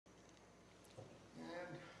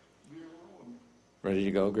Ready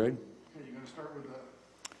to go, Greg? Okay, you're going to start with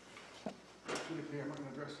to the camera, an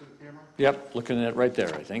address to the camera? Yep, looking at it right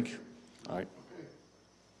there, I think. All right.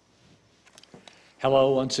 Okay.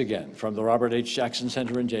 Hello once again from the Robert H. Jackson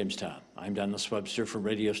Center in Jamestown. I'm Dennis Webster from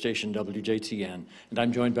radio station WJTN, and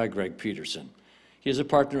I'm joined by Greg Peterson. He is a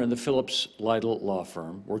partner in the Phillips Lytle law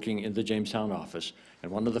firm, working in the Jamestown office,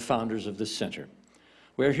 and one of the founders of this center.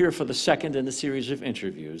 We're here for the second in a series of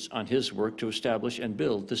interviews on his work to establish and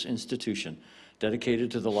build this institution dedicated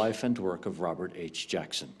to the life and work of Robert H.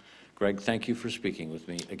 Jackson. Greg, thank you for speaking with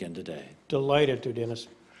me again today. Delighted to, Dennis.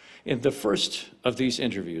 In the first of these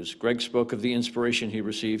interviews, Greg spoke of the inspiration he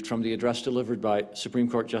received from the address delivered by Supreme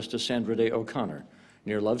Court Justice Sandra Day O'Connor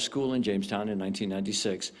near Love School in Jamestown in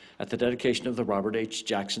 1996 at the dedication of the Robert H.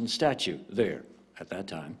 Jackson statue there at that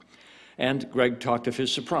time. And Greg talked of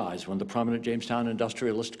his surprise when the prominent Jamestown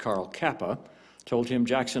industrialist Carl Kappa told him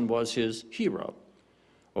Jackson was his hero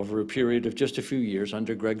over a period of just a few years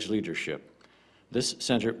under Greg's leadership. This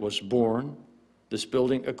center was born, this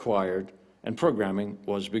building acquired, and programming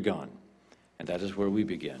was begun. And that is where we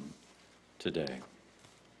begin today.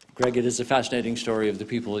 Greg, it is a fascinating story of the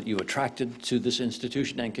people that you attracted to this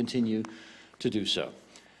institution and continue to do so.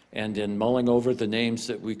 And in mulling over the names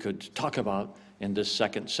that we could talk about in this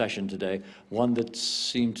second session today, one that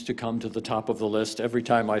seemed to come to the top of the list every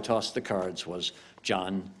time I tossed the cards was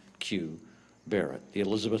John Q. Barrett, the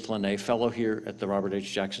Elizabeth Lene Fellow here at the Robert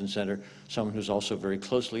H. Jackson Center, someone who's also very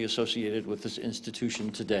closely associated with this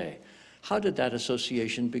institution today. How did that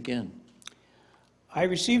association begin? I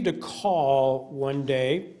received a call one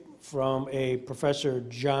day from a Professor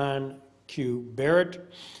John Q. Barrett,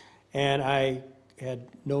 and I had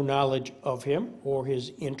no knowledge of him or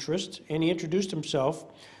his interest, and he introduced himself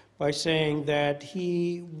by saying that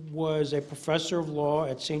he was a professor of law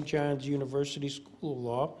at St. John's University School of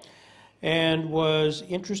Law and was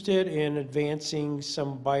interested in advancing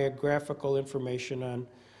some biographical information on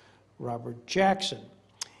Robert Jackson.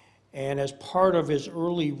 And as part of his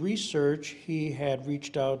early research, he had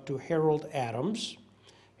reached out to Harold Adams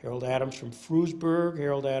from Frewsburg,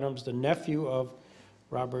 Harold Adams, the nephew of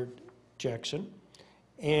Robert Jackson.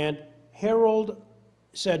 And Harold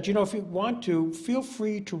said, you know, if you want to, feel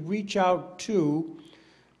free to reach out to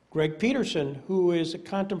Greg Peterson, who is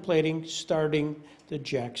contemplating starting the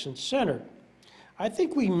Jackson Center. I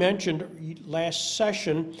think we mentioned last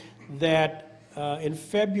session that in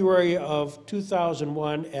February of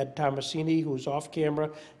 2001, Ed Tomasini, who was off camera,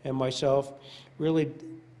 and myself really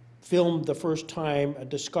filmed the first time a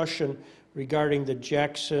discussion regarding the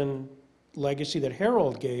Jackson legacy that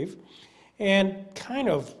Harold gave, and kind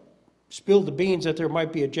of spilled the beans that there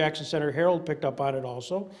might be a Jackson Center. Harold picked up on it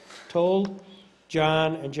also, told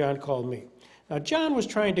John, and John called me. Now, John was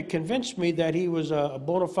trying to convince me that he was a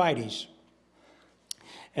bona fides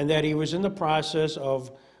and that he was in the process of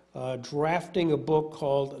drafting a book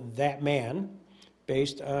called That Man,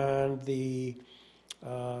 based on the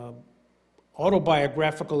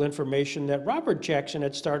autobiographical information that Robert Jackson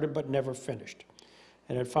had started but never finished.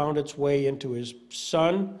 And it found its way into his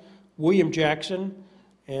son, William Jackson,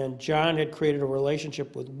 and John had created a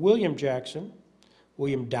relationship with William Jackson.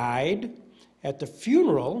 William died. At the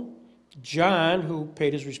funeral, John, who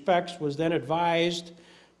paid his respects, was then advised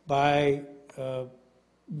by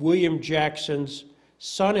William Jackson's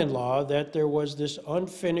son-in-law that there was this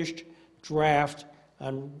unfinished draft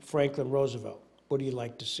on Franklin Roosevelt. Would you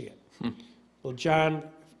like to see it? Well, John,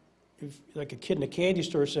 like a kid in a candy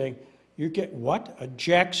store saying, you get what? A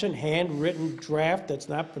Jackson handwritten draft that's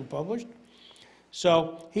not been published?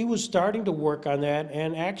 So he was starting to work on that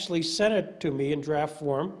and actually sent it to me in draft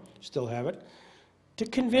form, still have it, to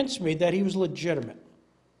convince me that he was legitimate.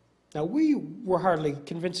 Now, we were hardly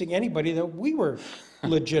convincing anybody that we were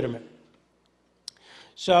legitimate.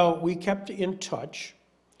 So we kept in touch,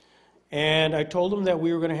 and I told him that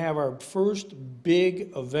we were going to have our first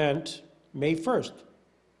big event May 1st,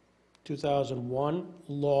 2001,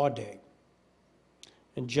 Law Day.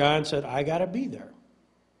 And John said, I got to be there.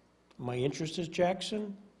 My interest is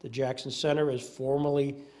Jackson. The Jackson Center is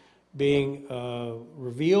formally being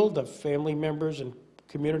revealed. The family members and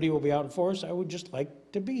community will be out in force. I would just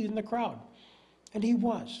like to be in the crowd. And he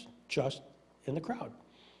was just in the crowd.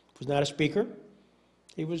 He was not a speaker.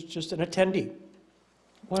 He was just an attendee.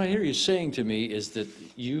 What I hear you saying to me is that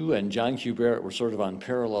you and John Q. Barrett were sort of on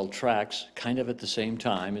parallel tracks, kind of at the same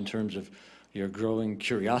time, in terms of your growing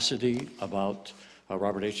curiosity about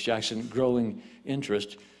Robert H. Jackson, growing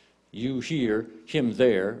interest. You here, him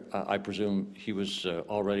there. I presume he was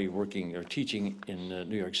already working or teaching in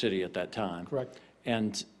New York City at that time. Correct.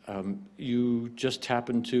 And you just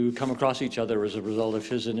happened to come across each other as a result of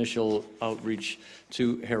his initial outreach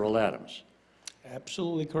to Harold Adams.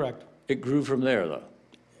 Absolutely correct. It grew from there, though.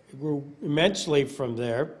 It grew immensely from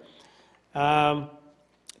there.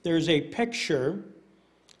 There's a picture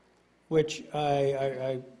which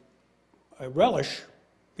I relish,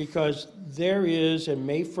 because there is, and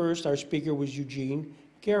May 1st, our speaker was Eugene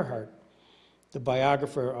Gerhardt, the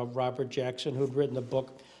biographer of Robert Jackson, who'd written the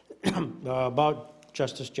book about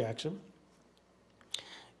Justice Jackson,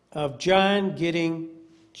 of John getting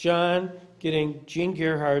Gene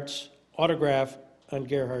Gerhardt's autograph on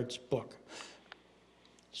Gerhardt's book.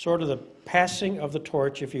 Sort of the passing of the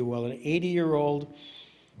torch, if you will, an 80-year-old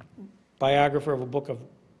biographer of a book of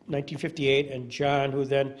 1958, and John, who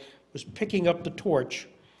then was picking up the torch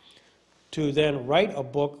to then write a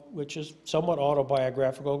book which is somewhat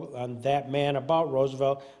autobiographical on that man about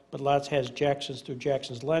Roosevelt, but lots has Jackson's through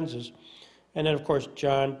Jackson's lenses. And then, of course,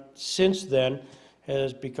 John, since then,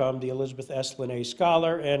 has become the Elizabeth S. Linney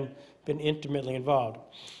Scholar and been intimately involved.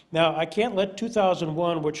 Now, I can't let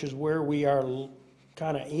 2001, which is where we are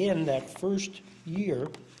kind of in that first year,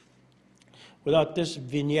 without this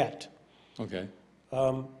vignette. Okay.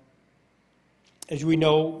 As we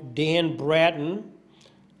know, Dan Bratton,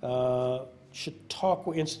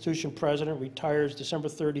 Chautauqua Institution president, retires December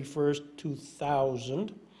 31st,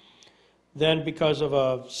 2000. Then, because of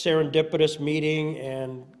a serendipitous meeting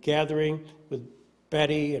and gathering with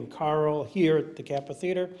Betty and Carl here at the Kappa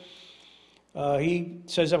Theater, he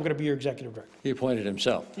says, I'm going to be your executive director. He appointed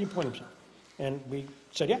himself. He appointed himself. And we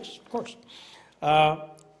said, yes, of course.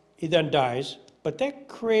 He then dies, but that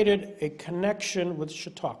created a connection with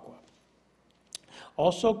Chautauqua.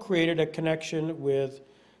 Also created a connection with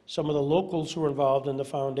some of the locals who were involved in the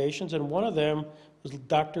foundations, and one of them was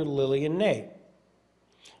Dr. Lillian Ney.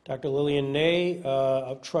 Dr. Lillian Ney,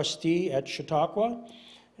 a trustee at Chautauqua,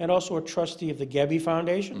 and also a trustee of the Gebbe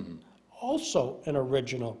Foundation, also an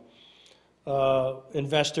original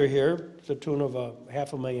investor here, to the tune of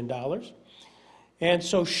 $500,000. And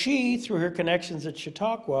so she, through her connections at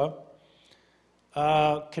Chautauqua,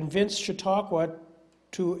 convinced Chautauqua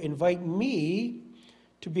to invite me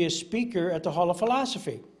to be a speaker at the Hall of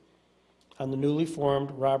Philosophy on the newly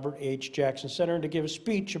formed Robert H. Jackson Center, and to give a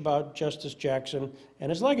speech about Justice Jackson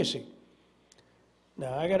and his legacy.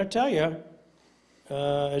 Now, I got to tell you,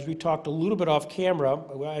 as we talked a little bit off camera,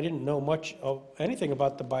 I didn't know much of anything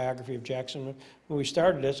about the biography of Jackson when we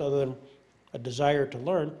started this, other than a desire to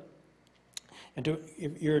learn. And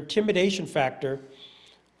your intimidation factor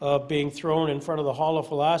of being thrown in front of the Hall of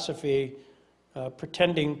Philosophy,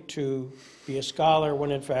 pretending to be a scholar when,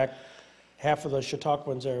 in fact, half of the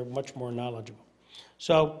Chautauquans are much more knowledgeable.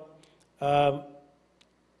 So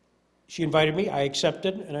she invited me, I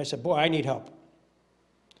accepted, and I said, boy, I need help.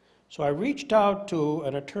 So I reached out to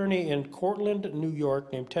an attorney in Cortland, New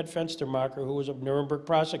York, named Ted Fenstermacher, who was a Nuremberg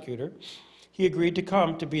prosecutor. He agreed to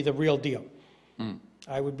come to be the real deal.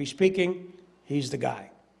 I would be speaking, he's the guy.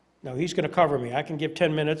 Now, he's going to cover me. I can give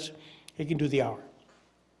 10 minutes, he can do the hour.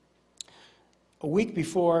 A week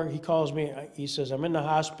before, he calls me, he says, I'm in the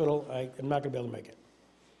hospital, I'm not going to be able to make it.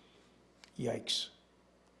 Yikes.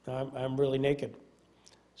 I'm really naked.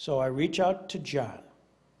 So I reach out to John,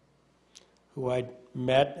 who I'd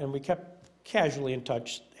met, and we kept casually in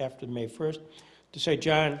touch after May 1st, to say,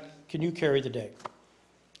 John, can you carry the day?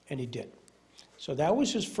 And he did. So that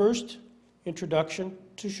was his first introduction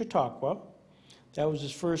to Chautauqua. That was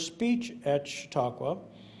his first speech at Chautauqua,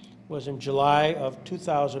 was in July of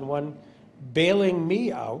 2001, bailing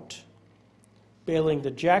me out, bailing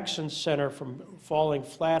the Jackson Center from falling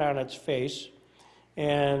flat on its face,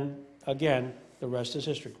 and again, the rest is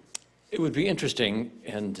history. It would be interesting,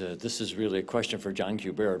 and this is really a question for John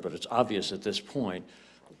Q. Barrett, but it's obvious at this point,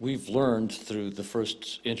 we've learned through the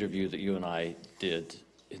first interview that you and I did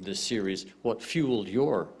in this series what fueled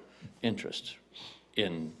your interest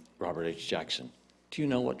in Robert H. Jackson. Do you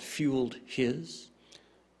know what fueled his?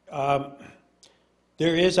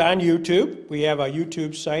 There is on YouTube, we have a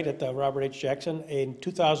YouTube site at the Robert H. Jackson, a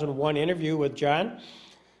 2001 interview with John,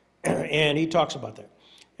 and he talks about that.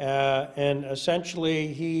 And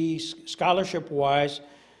essentially, scholarship-wise,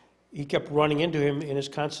 he kept running into him in his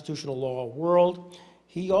constitutional law world.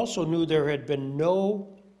 He also knew there had been no,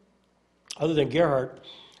 other than Gerhardt,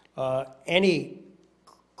 any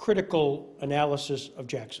critical analysis of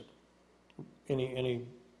Jackson. Any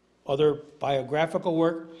other biographical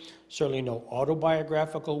work, certainly no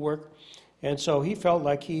autobiographical work. And so he felt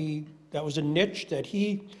like that was a niche that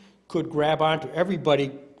he could grab onto.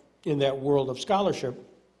 Everybody in that world of scholarship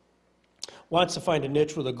wants to find a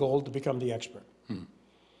niche with a goal to become the expert.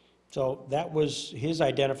 So that was his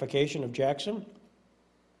identification of Jackson.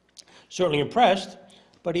 Certainly impressed,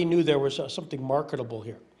 but he knew there was something marketable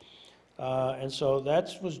here. And so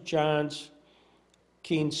that was John's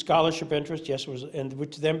keen scholarship interest, yes, was, and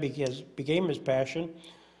which then became his passion.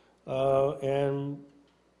 And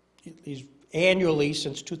he's annually,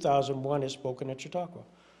 since 2001, has spoken at Chautauqua.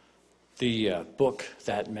 The book,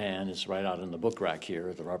 That Man, is right out in the book rack here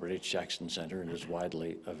at the Robert H. Jackson Center and is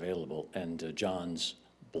widely available. And John's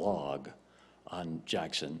blog on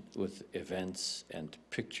Jackson with events and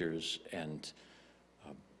pictures and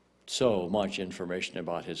so much information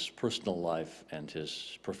about his personal life and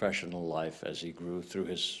his professional life as he grew through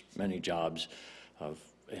his many jobs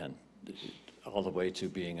and all the way to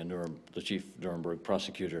being the chief Nuremberg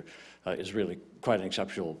prosecutor is really quite an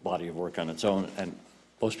exceptional body of work on its own. And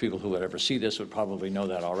most people who would ever see this would probably know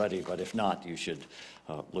that already, but if not, you should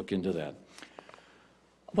look into that.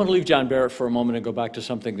 I want to leave John Barrett for a moment and go back to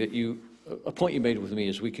something that a point you made with me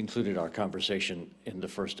as we concluded our conversation in the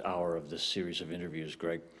first hour of this series of interviews,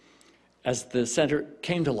 Greg. As the center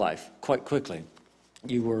came to life quite quickly,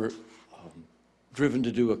 you were driven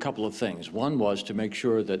to do a couple of things. One was to make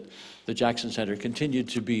sure that the Jackson Center continued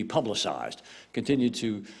to be publicized, continued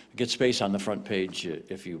to get space on the front page,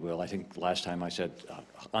 if you will. I think last time I said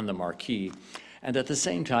on the marquee. And at the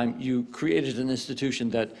same time, you created an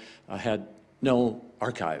institution that had no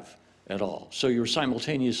archive at all. So you're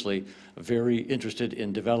simultaneously very interested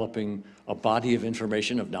in developing a body of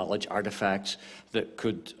information, of knowledge, artifacts that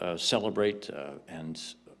could celebrate and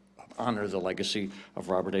honor the legacy of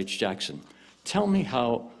Robert H. Jackson. Tell me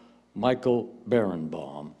how Michael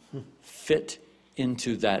Berenbaum fit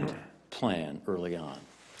into that plan early on.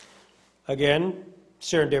 Again,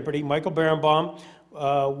 serendipity. Michael Berenbaum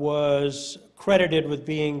was credited with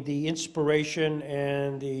being the inspiration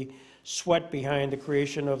and the sweat behind the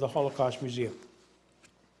creation of the Holocaust Museum.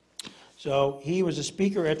 So he was a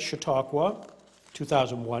speaker at Chautauqua,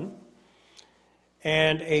 2001,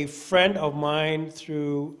 and a friend of mine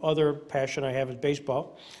through other passion I have is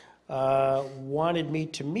baseball, wanted me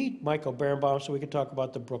to meet Michael Berenbaum so we could talk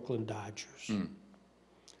about the Brooklyn Dodgers.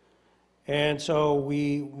 And so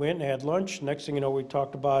we went and had lunch. Next thing you know, we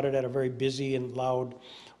talked about it at a very busy and loud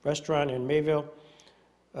restaurant in Mayville.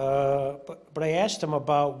 But I asked him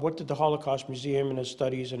about what did the Holocaust Museum and his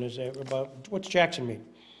studies and about what's Jackson mean?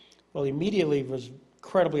 Well, he immediately was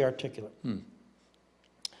incredibly articulate.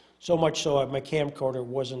 So much so my camcorder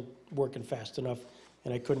wasn't working fast enough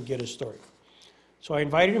and I couldn't get his story. So I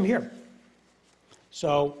invited him here.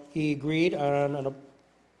 So he agreed on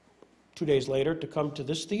 2 days later to come to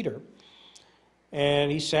this theater.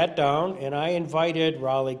 And he sat down, and I invited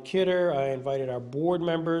Raleigh Kidder, I invited our board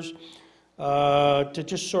members to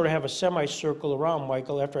just sort of have a semicircle around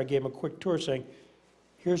Michael after I gave him a quick tour saying,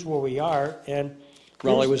 here's where we are. And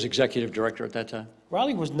Raleigh was executive director at that time?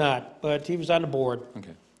 Raleigh was not, but he was on the board.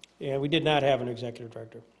 Okay. And we did not have an executive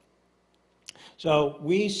director. So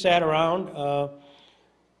we sat around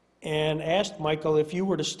and asked Michael, if you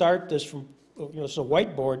were to start this from, it's a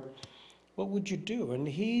whiteboard, what would you do? And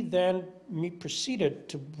he then proceeded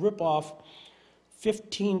to rip off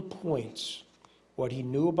 15 points. What he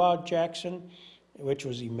knew about Jackson, which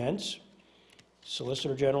was immense.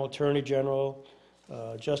 Solicitor General, Attorney General,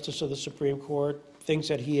 Justice of the Supreme Court, things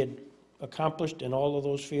that he had accomplished in all of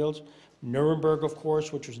those fields. Nuremberg, of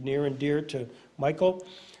course, which was near and dear to Michael.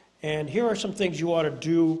 And here are some things you ought to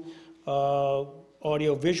do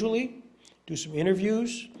audio-visually, do some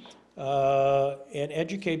interviews, and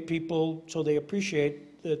educate people so they appreciate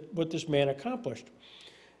what this man accomplished.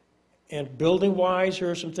 And building-wise,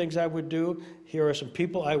 here are some things I would do. Here are some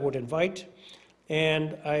people I would invite.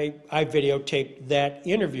 And I videotaped that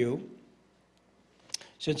interview,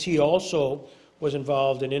 since he also was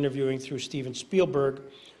involved in interviewing through Steven Spielberg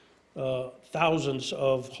thousands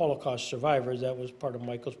of Holocaust survivors. That was part of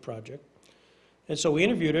Michael's project. And so we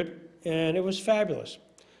interviewed it, and it was fabulous.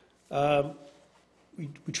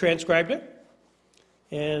 We transcribed it,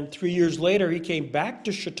 and 3 years later, he came back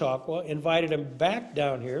to Chautauqua, invited him back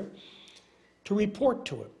down here to report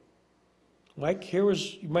to him. Mike, here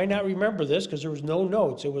was, you might not remember this because there was no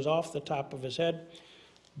notes. It was off the top of his head,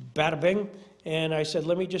 bada bing. And I said,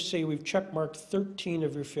 let me just say we've checkmarked 13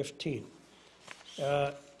 of your 15.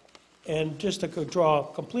 And just to draw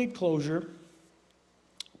complete closure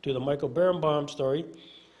to the Michael Berenbaum story,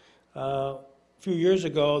 a few years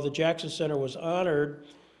ago, the Jackson Center was honored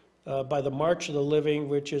by the March of the Living,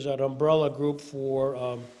 which is an umbrella group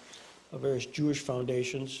for various Jewish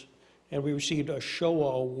foundations. And we received a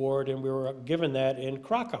Shoah Award, and we were given that in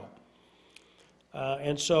Krakow.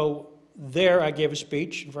 And so there I gave a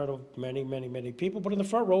speech in front of many, many, many people, but in the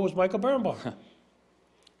front row was Michael Berenbaum.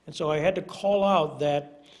 And so I had to call out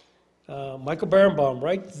that Michael Berenbaum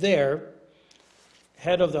right there,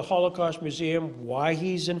 head of the Holocaust Museum, why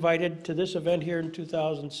he's invited to this event here in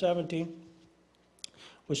 2017.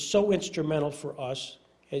 was so instrumental for us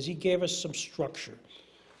as he gave us some structure.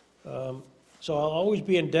 So I'll always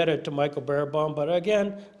be indebted to Michael Barabon, but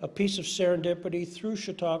again, a piece of serendipity through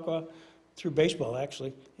Chautauqua, through baseball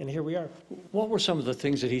actually, and here we are. What were some of the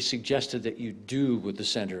things that he suggested that you do with the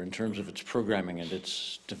center in terms of its programming and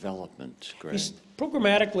its development, Greg?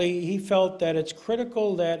 Programmatically, he felt that it's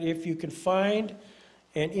critical that if you can find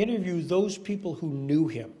and interview those people who knew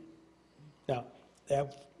him. Now,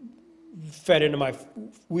 that fed into my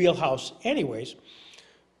wheelhouse anyways,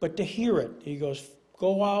 but to hear it, he goes,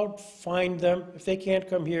 go out, find them. If they can't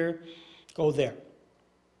come here, go there.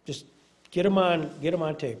 Just get them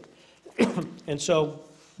on tape. And so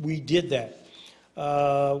we did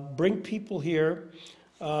that. Bring people here,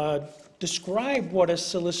 describe what a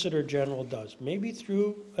Solicitor General does, maybe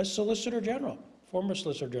through a Solicitor General, former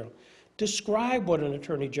Solicitor General. Describe what an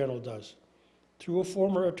Attorney General does through a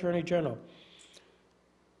former Attorney General.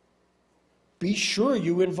 Be sure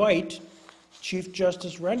you invite Chief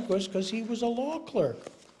Justice Rehnquist because he was a law clerk.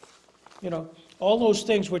 You know, all those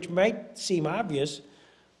things which might seem obvious,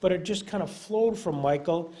 but it just kind of flowed from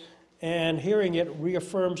Michael, and hearing it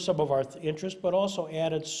reaffirmed some of our interests, but also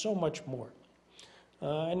added so much more.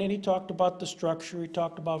 And then he talked about the structure, he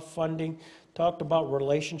talked about funding, talked about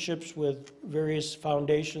relationships with various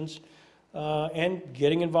foundations, and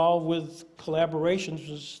getting involved with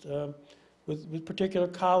collaborations with particular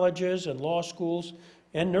colleges and law schools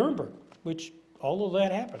and Nuremberg, which all of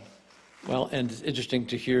that happened. Well, and it's interesting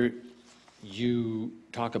to hear you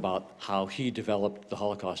talk about how he developed the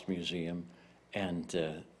Holocaust Museum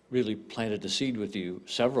and really planted a seed with you,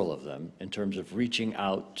 several of them, in terms of reaching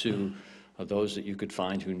out to those that you could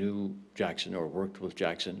find who knew Jackson or worked with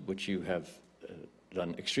Jackson, which you have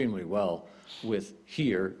done extremely well with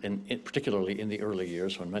here, and particularly in the early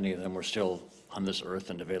years when many of them were still on this earth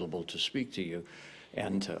and available to speak to you.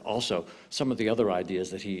 And also some of the other ideas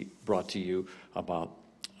that he brought to you about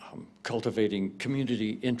cultivating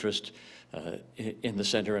community interest in the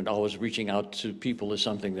center and always reaching out to people is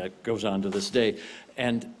something that goes on to this day.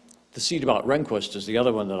 And the seed about Rehnquist is the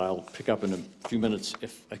other one that I'll pick up in a few minutes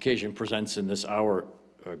if occasion presents in this hour,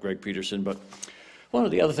 Greg Peterson. But one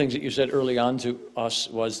of the other things that you said early on to us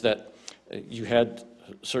was that you had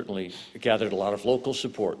certainly gathered a lot of local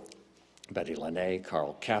support. Betty Lene,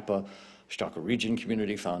 Carl Kappa, Chautauqua Region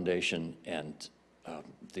Community Foundation, and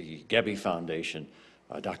the Gebbe Foundation.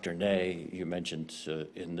 Dr. Ney, you mentioned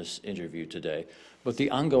in this interview today. But the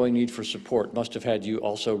ongoing need for support must have had you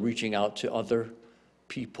also reaching out to other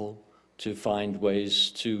people to find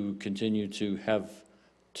ways to continue to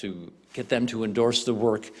get them to endorse the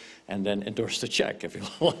work and then endorse the check, if you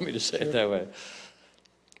want me to say it that way.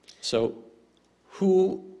 So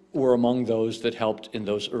who were among those that helped in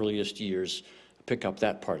those earliest years pick up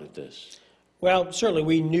that part of this? Well, certainly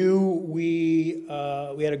we knew we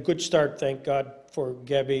had a good start, thank God, for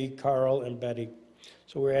Gebbe, Carl, and Betty.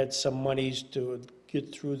 So we had some monies to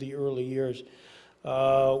get through the early years.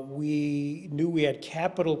 We knew we had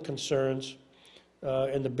capital concerns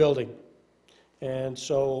in the building. And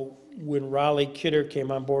so when Raleigh Kidder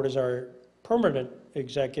came on board as our permanent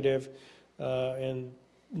executive in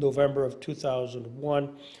November of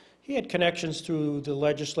 2001, he had connections through the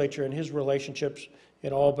legislature and his relationships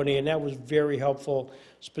in Albany, and that was very helpful,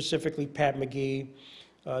 specifically Pat McGee,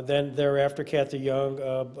 then thereafter Kathy Young,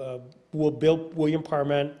 William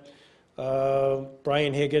Parment,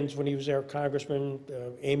 Brian Higgins when he was our congressman,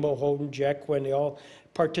 Amo Houghton, Jack Quinn, they all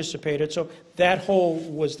participated. So that whole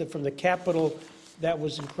was from the Capitol, that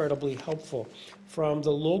was incredibly helpful. From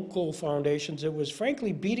the local foundations, it was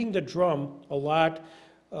frankly beating the drum a lot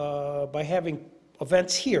by having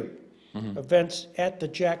events here, events at the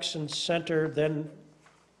Jackson Center, then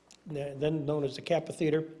known as the Kappa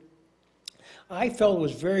Theater. I felt it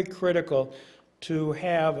was very critical to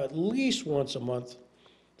have at least once a month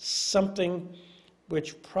something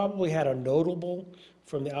which probably had a notable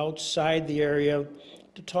from the outside the area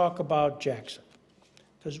to talk about Jackson.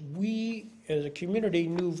 Because we, as a community,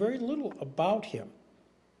 knew very little about him.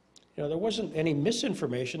 You know, there wasn't any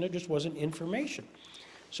misinformation, there just wasn't information.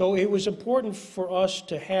 So it was important for us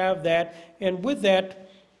to have that, and with that,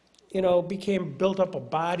 you know, built up a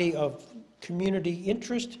body of community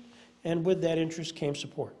interest, and with that interest came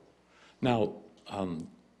support. Now,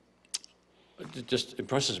 it just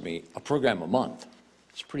impresses me, a program a month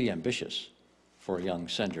is pretty ambitious for a young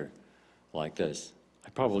center like this. I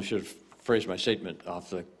probably should have phrased my statement off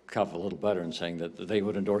the cuff a little better in saying that they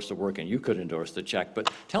would endorse the work and you could endorse the check,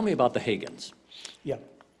 but tell me about the Hagans. Yeah.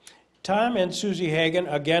 Tom and Susie Hagan,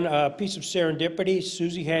 again, a piece of serendipity.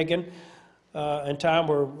 Susie Hagan and Tom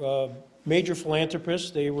were major philanthropists.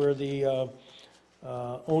 They were the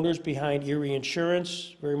owners behind Erie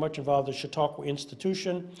Insurance, very much involved in the Chautauqua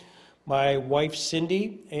Institution. My wife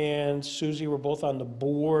Cindy and Susie were both on the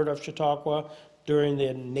board of Chautauqua during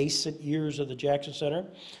the nascent years of the Jackson Center.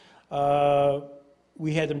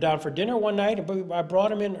 We had them down for dinner one night, and I brought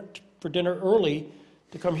them in for dinner early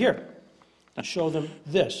to come here to show them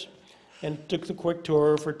this, and took the quick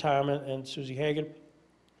tour for Tom and Susie Hagan.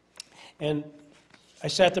 And I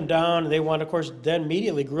sat them down, and they wanted, of course, then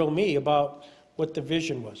immediately grill me about what the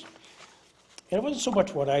vision was. And it wasn't so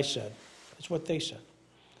much what I said, it's what they said.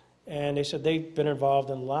 And they said they've been involved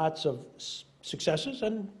in lots of successes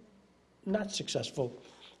and not successful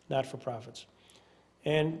not-for-profits.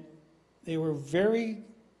 And they were very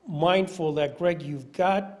mindful that, Greg, you've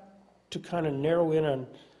got to kind of narrow in on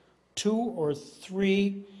 2 or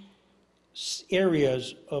 3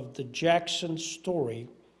 areas of the Jackson story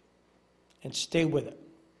and stay with it.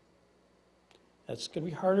 That's going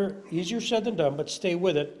to be harder, easier said than done, but stay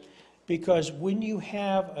with it, because when you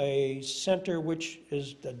have a center which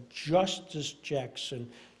is the Justice Jackson,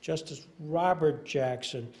 Justice Robert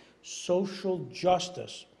Jackson, social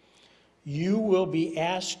justice, you will be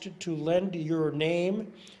asked to lend your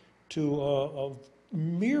name to a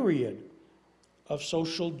myriad of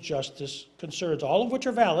social justice concerns, all of which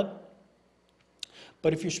are valid.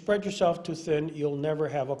 But if you spread yourself too thin, you'll never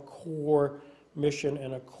have a core mission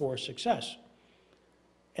and a core success.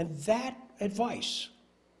 And that advice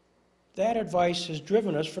has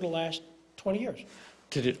driven us for the last 20 years.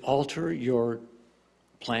 Did it alter your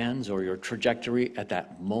plans or your trajectory at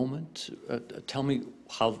that moment? Tell me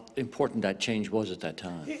how important that change was at that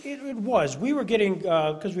time. It was. We were getting,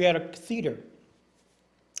 because we had a theater,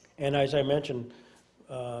 and as I mentioned,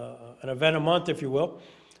 an event a month, if you will,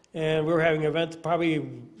 and we were having events probably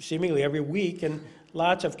seemingly every week, and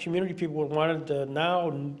lots of community people wanted to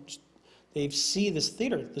now, they see this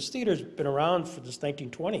theater. This theater's been around for the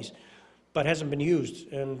 1920s, but hasn't been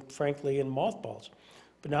used, and frankly, in mothballs.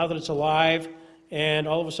 But now that it's alive, and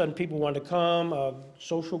all of a sudden people want to come,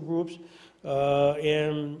 social groups,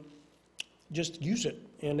 and just use it.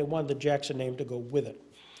 And they wanted the Jackson name to go with it.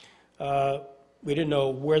 We didn't know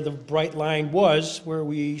where the bright line was, where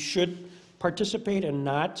we should participate and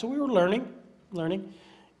not, so we were learning.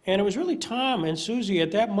 And it was really Tom and Susie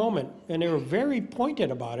at that moment, and they were very pointed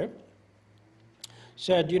about it,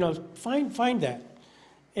 said, you know, find that.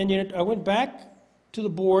 And you know, I went back to the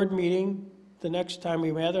board meeting the next time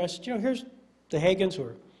we met. I said, you know, here's the Hagans, who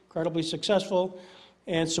are incredibly successful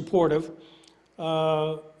and supportive.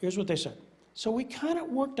 Here's what they said. So we kind of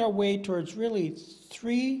worked our way towards really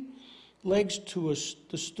 3 legs to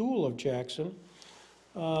the stool of Jackson.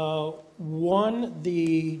 One,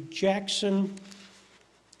 the Jackson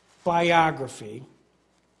biography.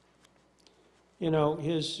 You know,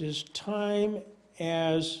 his time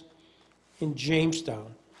as in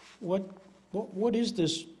Jamestown. What is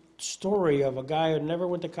this story of a guy who never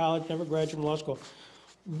went to college, never graduated from law school?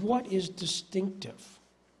 What is distinctive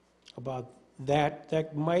about that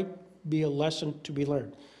that might be a lesson to be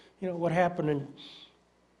learned? You know, what happened in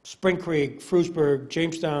Spring Creek, Frewsburg,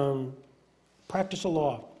 Jamestown, practice of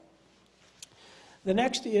law. The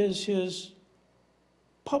next is his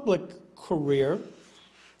public career,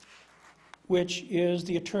 which is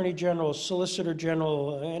the Attorney General, Solicitor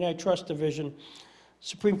General, Antitrust Division,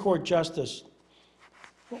 Supreme Court Justice.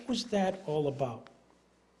 What was that all about?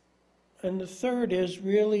 And the third is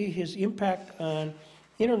really his impact on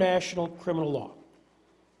international criminal law,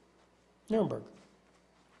 Nuremberg,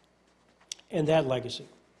 and that legacy.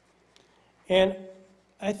 And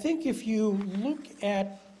I think if you look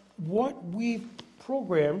at what we've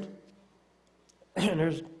programmed, and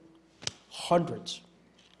there's hundreds,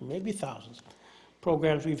 maybe thousands,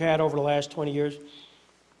 programs we've had over the last 20 years,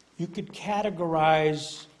 you could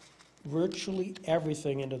categorize virtually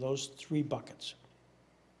everything into those 3 buckets.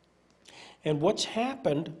 And what's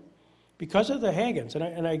happened, because of the Hagans,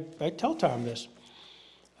 and I tell Tom this,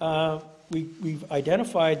 we've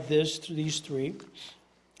identified these 3,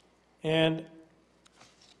 and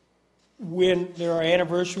when there are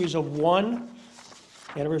anniversaries of one,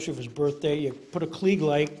 anniversary of his birthday, you put a Klieg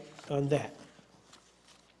light on that.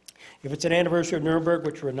 If it's an anniversary of Nuremberg,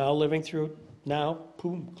 which we're now living through now,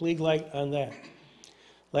 boom, Klieg light on that.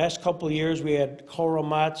 Last couple of years, we had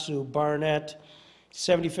Korematsu, Barnett,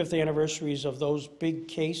 75th anniversaries of those big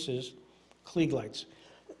cases, Klieg lights.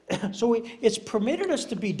 So it's permitted us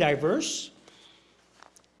to be diverse,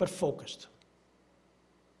 but focused.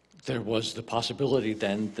 There was the possibility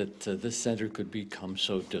then that this center could become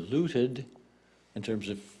so diluted in terms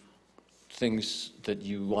of things that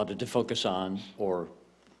you wanted to focus on or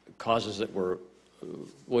causes that were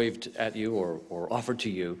waved at you or offered to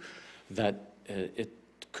you, that it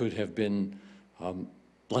could have been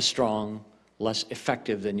less strong, less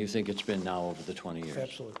effective than you think it's been now over the 20 years?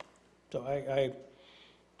 Absolutely. So I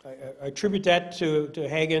attribute that to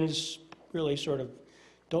Hagen's really sort of,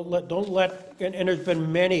 don't let, and there's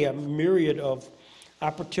been a myriad of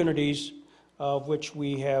opportunities of which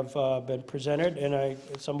we have been presented, and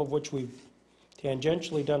some of which we've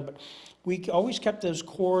tangentially done, but we always kept those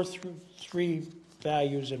core three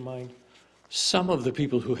values in mind. Some of the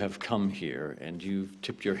people who have come here, and you've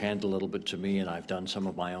tipped your hand a little bit to me, and I've done some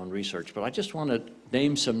of my own research, but I just want to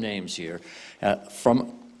name some names here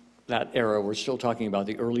from that era. We're still talking about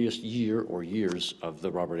the earliest year or years of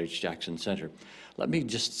the Robert H. Jackson Center. Let me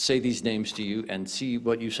just say these names to you and see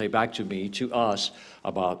what you say back to me, to us,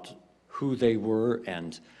 about who they were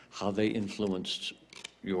and how they influenced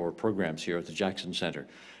your programs here at the Jackson Center.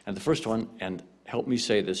 And the first one, and help me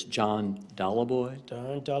say this, John Dollaboy.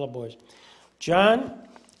 John Dollaboy. John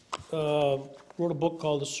wrote a book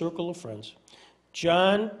called The Circle of Friends.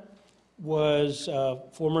 John was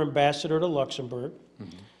former ambassador to Luxembourg.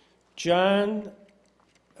 Mm-hmm. John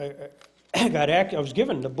I was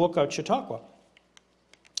given the book of Chautauqua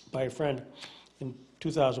by a friend in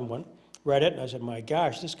 2001. Read it, and I said, my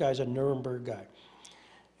gosh, this guy's a Nuremberg guy.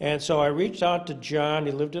 And so I reached out to John.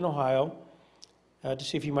 He lived in Ohio, to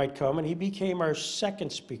see if he might come, and he became our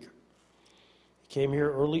second speaker. He came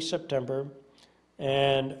here early September,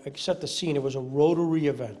 and I set the scene. It was a Rotary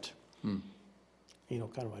event. You know,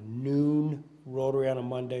 kind of a noon Rotary on a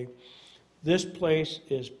Monday. This place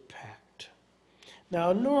is packed.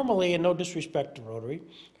 Now, normally, and no disrespect to Rotary,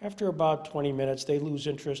 after about 20 minutes, they lose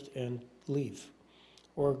interest and leave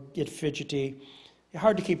or get fidgety.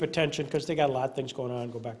 Hard to keep attention because they got a lot of things going on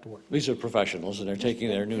and go back to work. These are professionals, and they're taking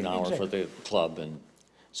their noon hour Exactly. for the club. And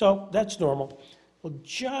so that's normal. Well,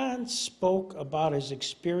 John spoke about his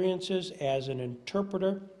experiences as an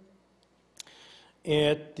interpreter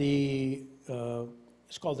at the,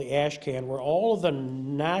 it's called the Ash Can, where all of the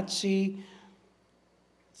Nazi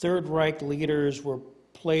Third Reich leaders were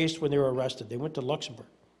placed when they were arrested. They went to Luxembourg.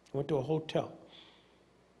 They went to a hotel.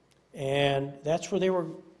 And that's where they were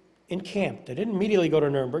encamped. They didn't immediately go to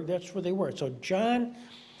Nuremberg. That's where they were. So John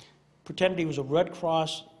pretended he was a Red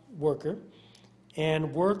Cross worker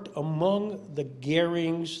and worked among the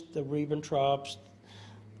Goerings, the Ribbentrops,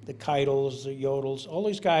 the Keitels, the Jodels, all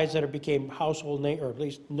these guys that became household names, or at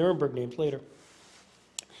least Nuremberg names later.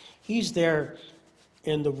 He's there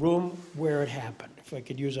in the room where it happened, if I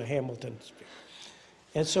could use a Hamilton speech.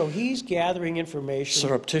 And so he's gathering information.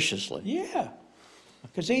 surreptitiously. Yeah,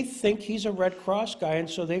 because they think he's a Red Cross guy, and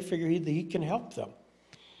so they figure he can help them.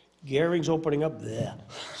 Goering's opening up, bleh,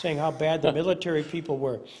 saying how bad the military people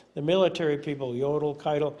were. The military people, Jodl,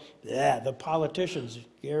 Keitel, bleh, the politicians,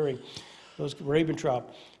 Goering, those Ribbentrop.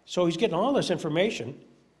 So he's getting all this information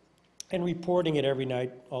and reporting it every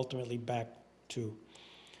night, ultimately back to...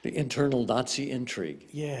 The internal Nazi intrigue.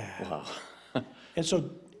 Yeah. Wow.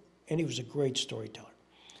 And he was a great storyteller.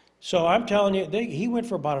 So I'm telling you, he went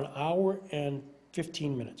for about an hour and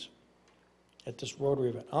 15 minutes at this Rotary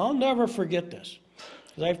event. I'll never forget this,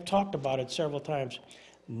 because I've talked about it several times.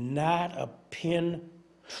 Not a pin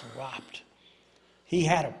dropped. He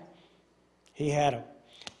had him. He had him.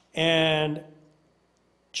 And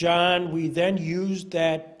John, we then used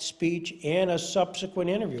that speech in a subsequent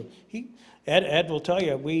interview. Ed will tell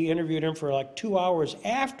you, we interviewed him for like 2 hours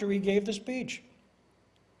after he gave the speech.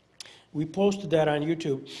 We posted that on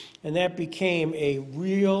YouTube, and that became a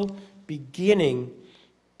real beginning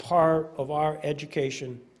part of our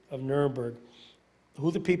education of Nuremberg,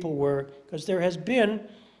 who the people were, because there has been,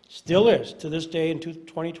 still is, to this day in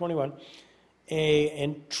 2021, an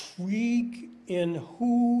intrigue in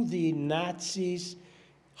who the Nazis'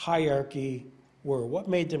 hierarchy were, what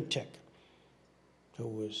made them tick. Who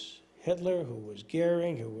was Hitler, who was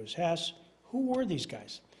Goering, who was Hess, who were these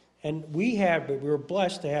guys? And we were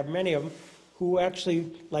blessed to have many of them who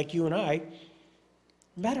actually, like you and I,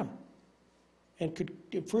 met them and could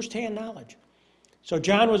get firsthand knowledge. So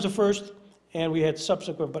John was the first, and we had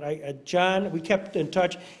subsequent, but John, we kept in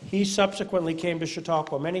touch. He subsequently came to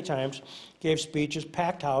Chautauqua many times, gave speeches,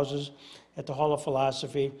 packed houses at the Hall of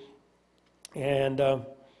Philosophy, and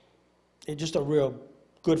just a real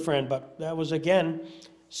good friend. But that was, again,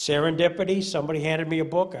 serendipity. Somebody handed me a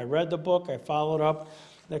book. I read the book. I followed up.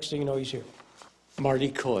 Next thing you know, he's here. Marty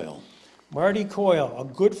Coyle. Marty Coyle, a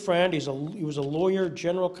good friend. He was a lawyer,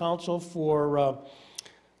 general counsel for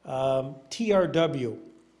TRW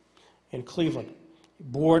in Cleveland.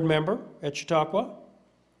 Board member at Chautauqua.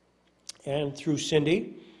 And through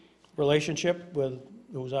Cindy, relationship with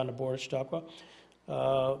who was on the board at Chautauqua.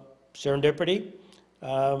 Serendipity.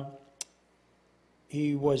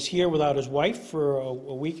 He was here without his wife for a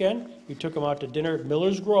weekend. We took him out to dinner at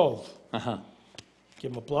Miller's Grove. Uh-huh.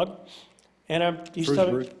 Give him a plug. And he's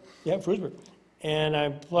telling me, Frewsburg? yeah, Frewsburg. And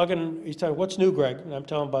I'm plugging, he's telling me, what's new, Greg? And I'm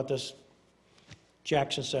telling him about this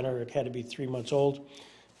Jackson Center. It had to be 3 months old.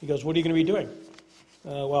 He goes, what are you going to be doing?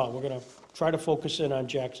 Well, we're going to try to focus in on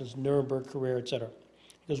Jackson's Nuremberg career, et cetera.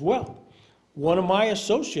 He goes, well, one of my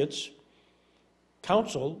associates,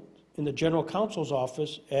 counsel in the general counsel's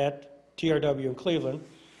office at TRW in Cleveland,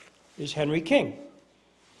 is Henry King.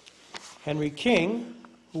 Henry King,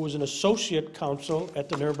 who was an associate counsel at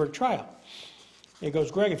the Nuremberg trial. He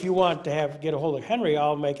goes, Greg, if you want to get a hold of Henry,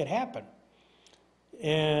 I'll make it happen.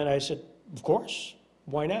 And I said, of course,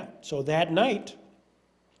 why not? So that night,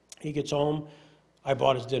 he gets home. I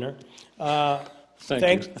bought his dinner.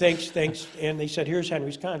 Thanks. And they said, here's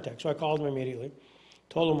Henry's contact. So I called him immediately,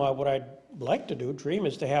 told him what I'd like to do, dream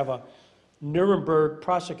is to have a Nuremberg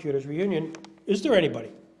prosecutors reunion. Is there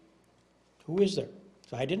anybody? Who is there?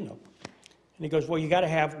 So I didn't know. And he goes, well, you got to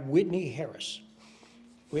have Whitney Harris.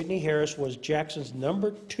 Whitney Harris was Jackson's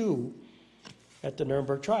number 2 at the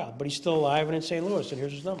Nuremberg trial, but he's still alive and in St. Louis, and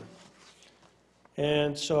here's his number.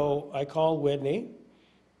 And so I called Whitney,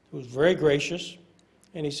 who was very gracious,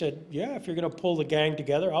 and he said, yeah, if you're going to pull the gang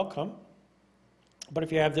together, I'll come. But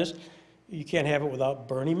if you have this, you can't have it without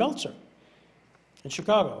Bernie Meltzer in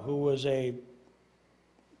Chicago, who was a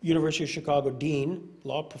University of Chicago dean,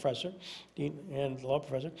 law professor.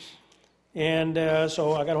 And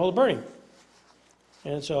so I got a hold of Bernie.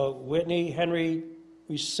 And so Whitney, Henry,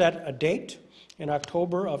 we set a date in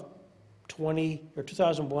October of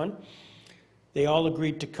 2001. They all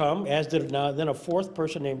agreed to come, as did then a fourth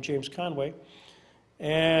person named James Conway.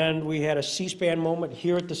 And we had a C-SPAN moment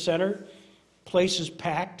here at the center. Place is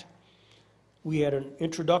packed. We had an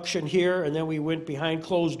introduction here, and then we went behind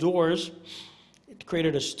closed doors. It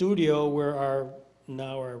created a studio where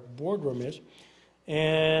now our boardroom is.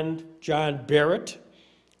 And John Barrett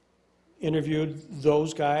interviewed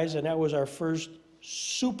those guys, and that was our first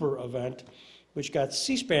super event, which got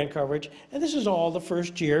C-SPAN coverage. And this is all the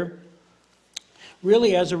first year,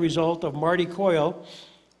 really as a result of Marty Coyle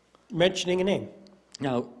mentioning a name.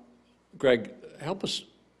 Now, Greg, help us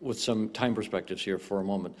with some time perspectives here for a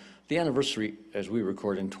moment. The anniversary, as we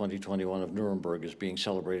record in 2021, of Nuremberg is being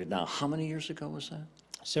celebrated now. How many years ago was that?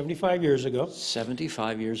 75 years ago.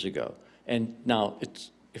 75 years ago. And now,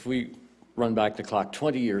 if we run back the clock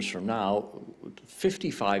 20 years from now,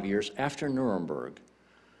 55 years after Nuremberg,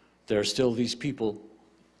 there are still these people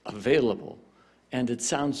available. And it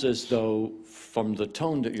sounds as though, from the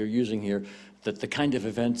tone that you're using here, that the kind of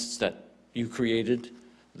events that you created,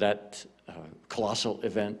 that colossal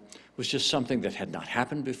event, was just something that had not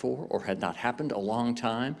happened before or had not happened a long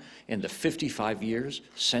time in the 55 years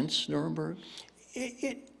since Nuremberg?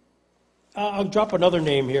 I'll drop another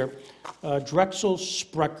name here, Drexel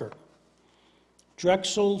Sprecher.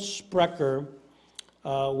 Drexel Sprecher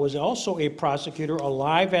was also a prosecutor,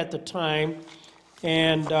 alive at the time,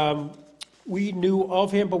 and we knew of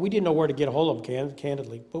him, but we didn't know where to get a hold of him,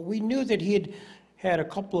 candidly. But we knew that he had a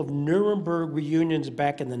couple of Nuremberg reunions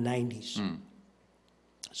back in the 90s. Mm.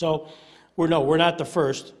 So we're not the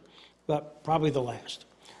first, but probably the last.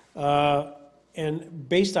 And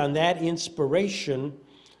based on that inspiration,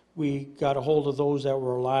 we got a hold of those that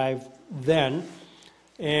were alive then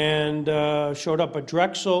and showed up at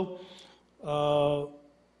Drexel.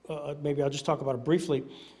 Maybe I'll just talk about it briefly.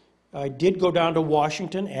 I did go down to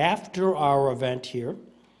Washington after our event here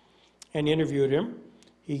and interviewed him.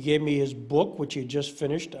 He gave me his book, which he just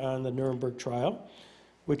finished on the Nuremberg trial,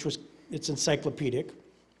 it's encyclopedic.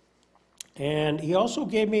 And he also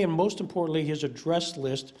gave me, and most importantly, his address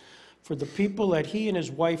list for the people that he and his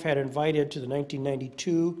wife had invited to the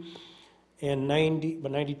 1992 and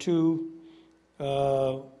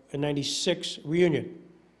 96 reunion.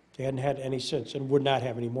 They hadn't had any since and would not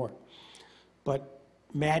have any more. But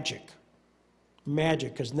magic,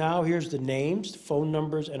 because now here's the names, phone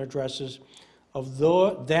numbers, and addresses of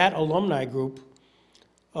that alumni group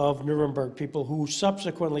of Nuremberg people who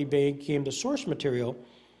subsequently became the source material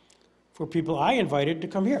for people I invited to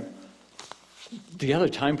come here. The other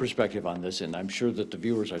time perspective on this, and I'm sure that the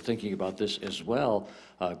viewers are thinking about this as well,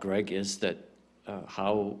 Greg, is that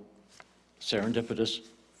how serendipitous,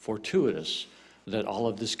 fortuitous that all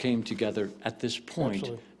of this came together at this point.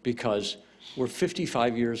 Absolutely. Because we're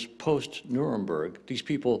 55 years post-Nuremberg. These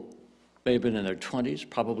people may have been in their 20s,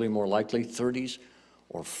 probably more likely 30s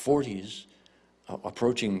or 40s,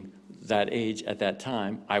 approaching that age at that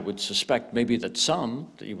time. I would suspect maybe that some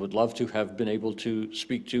that you would love to have been able to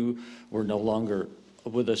speak to were no longer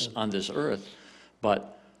with us on this earth.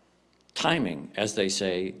 But timing, as they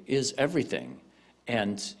say, is everything.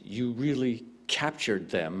 and you really captured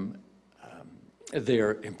them,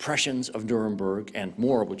 their impressions of Nuremberg and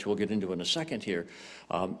more, which we'll get into in a second here,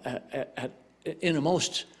 in a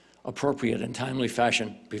most appropriate and timely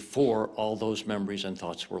fashion before all those memories and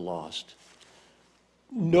thoughts were lost.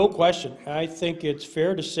 No question. I think it's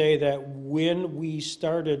fair to say that when we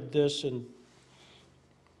started this in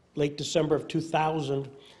late December of 2000,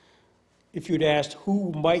 if you'd asked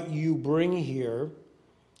who might you bring here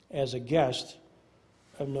as a guest,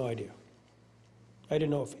 I have no idea. I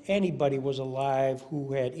didn't know if anybody was alive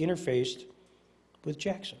who had interfaced with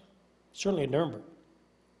Jackson, certainly at Nuremberg,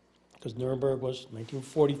 because Nuremberg was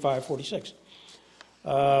 1945, 46.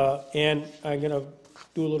 And I'm going to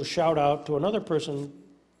do a little shout out to another person,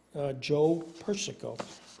 Joe Persico,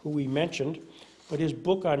 who we mentioned, but his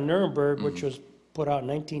book on Nuremberg, which was put out in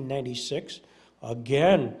 1996,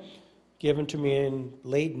 again, given to me in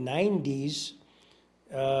late 90s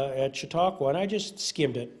at Chautauqua, and I just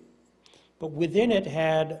skimmed it. But within it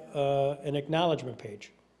had an acknowledgement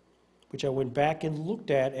page, which I went back and looked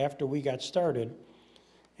at after we got started.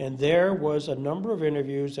 And there was a number of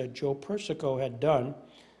interviews that Joe Persico had done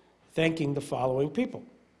thanking the following people.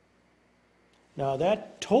 Now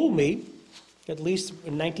that told me, at least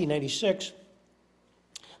in 1996,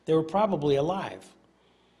 they were probably alive.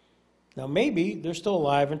 Now maybe they're still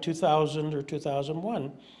alive in 2000 or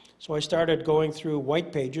 2001. So I started going through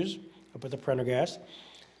white pages up at the Prendergast,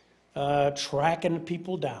 tracking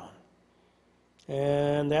people down.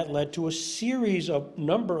 And that led to a series of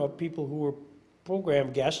number of people who were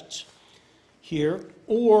program guests here,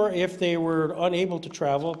 or if they were unable to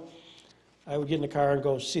travel, I would get in the car and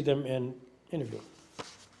go see them and interview.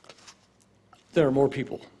 There are more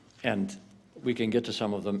people, and we can get to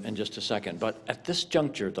some of them in just a second. But at this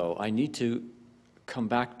juncture, though, I need to come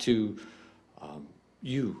back to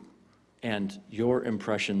you and your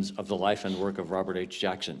impressions of the life and work of Robert H.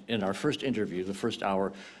 Jackson. In our first interview, the first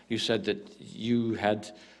hour, you said that you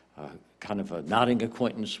had kind of a nodding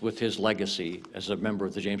acquaintance with his legacy as a member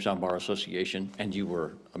of the Jamestown Bar Association, and you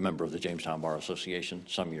were a member of the Jamestown Bar Association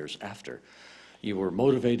some years after. You were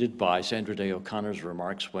motivated by Sandra Day O'Connor's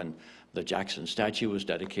remarks when the Jackson statue was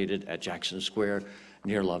dedicated at Jackson Square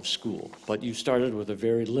near Love School. But you started with a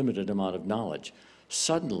very limited amount of knowledge.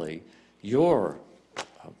 Suddenly, your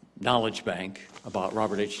knowledge bank about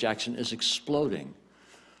Robert H. Jackson is exploding.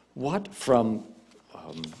 What from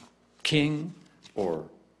King or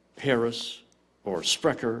Harris or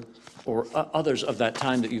Sprecher or others of that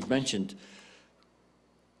time that you've mentioned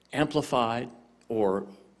amplified or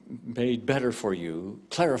made better for you,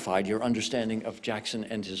 clarified your understanding of Jackson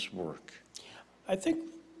and his work? I think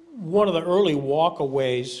one of the early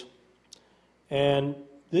walkaways, and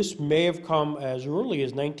this may have come as early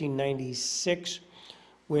as 1996,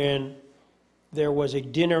 when there was a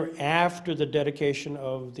dinner after the dedication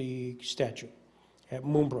of the statue at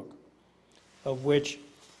Moonbrook, of which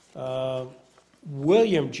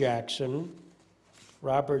William Jackson,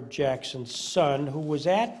 Robert Jackson's son, who was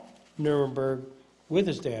at Nuremberg with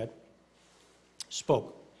his dad,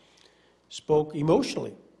 spoke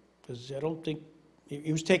emotionally, because I don't think,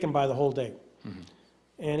 he was taken by the whole day. Mm-hmm.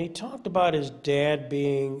 And he talked about his dad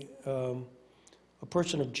being a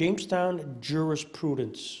person of Jamestown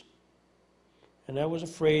jurisprudence. And that was a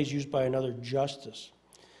phrase used by another justice.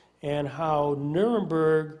 And how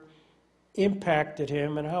Nuremberg impacted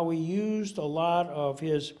him and how he used a lot of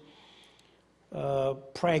his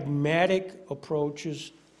pragmatic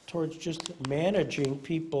approaches towards just managing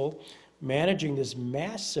people, managing this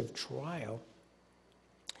massive trial,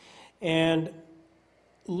 and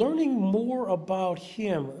learning more about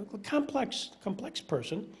him, a complex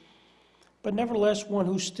person, but nevertheless one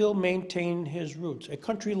who still maintained his roots, a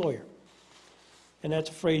country lawyer. And that's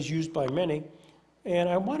a phrase used by many. And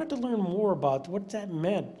I wanted to learn more about what that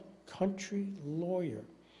meant, country lawyer,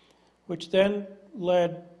 which then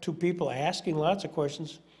led to people asking lots of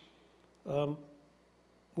questions.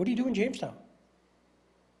 What do you do in Jamestown?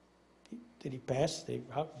 Did he pass?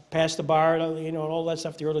 Pass the bar, you know, and all that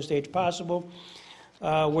stuff, the earliest age possible.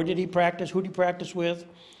 Where did he practice? Who did he practice with?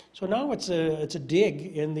 So now it's a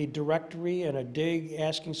dig in the directory and a dig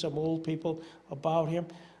asking some old people about him,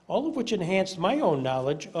 all of which enhanced my own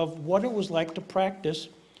knowledge of what it was like to practice.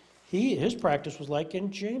 His practice was like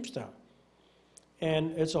in Jamestown.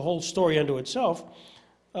 And it's a whole story unto itself.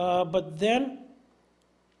 But then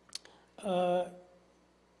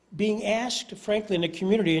being asked, frankly, in the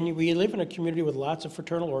community, and we live in a community with lots of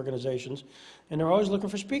fraternal organizations, and they're always looking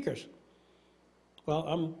for speakers.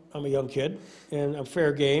 Well, I'm a young kid, and I'm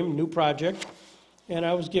fair game, new project, and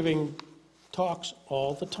I was giving talks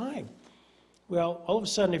all the time. Well, all of a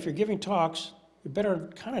sudden, if you're giving talks, you better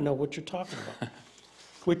kind of know what you're talking about.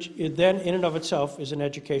 which then in and of itself is an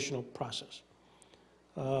educational process.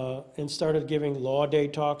 And started giving law day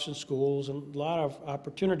talks in schools and a lot of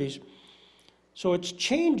opportunities. So it's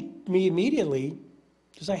changed me immediately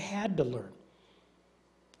because I had to learn.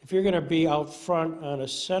 If you're going to be out front on a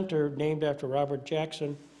center named after Robert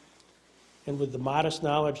Jackson, and with the modest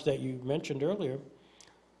knowledge that you mentioned earlier,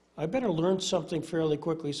 I better learn something fairly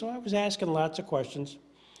quickly. So I was asking lots of questions.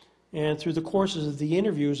 And through the courses of the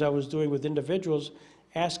interviews I was doing with individuals,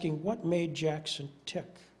 asking what made Jackson tick.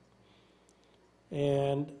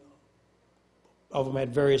 And of them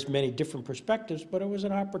had many different perspectives, but it was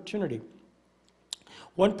an opportunity.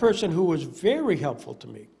 One person who was very helpful to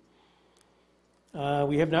me,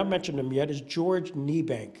 we have not mentioned him yet, is George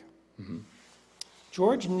Niebank. Mm-hmm.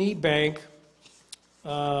 George Niebank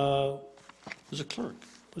was a clerk.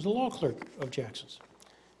 Was a law clerk of Jackson's.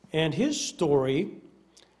 And his story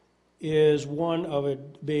is one of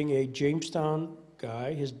it being a Jamestown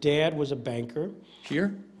guy. His dad was a banker.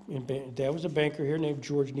 Here? Dad was a banker here named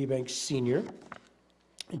George Niebank Sr.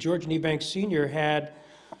 And George Niebank Sr. had,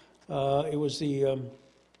 it was the, I'm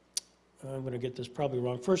going to get this probably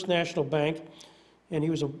wrong, First National Bank, and he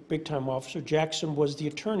was a big-time officer. Jackson was the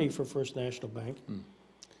attorney for First National Bank.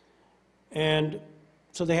 And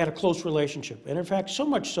so they had a close relationship. And in fact, so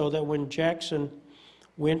much so that when Jackson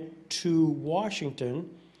went to Washington,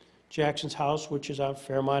 Jackson's house, which is on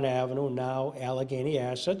Fairmont Avenue, now Allegheny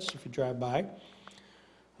Assets, if you drive by,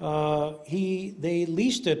 they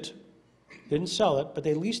leased it, didn't sell it, but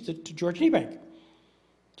they leased it to George Niebank.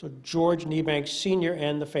 So George Niebank Sr.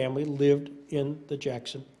 and the family lived in the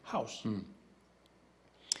Jackson house.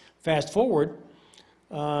 Fast forward,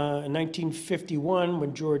 in 1951,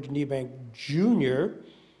 when George Niebank Jr.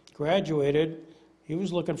 graduated, he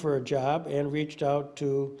was looking for a job and reached out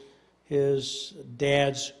to his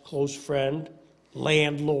dad's close friend,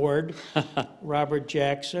 landlord, Robert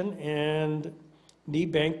Jackson, and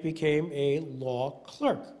Niebank became a law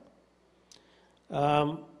clerk.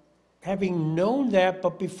 Having known that,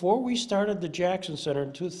 but before we started the Jackson Center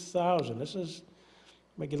in 2000, this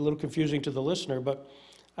might get a little confusing to the listener, but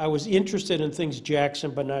I was interested in things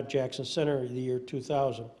Jackson, but not Jackson Center in the year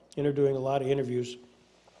 2000, doing a lot of interviews.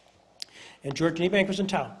 And George Niebank was in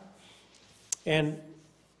town. And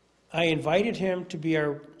I invited him to be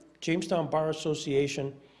our Jamestown Bar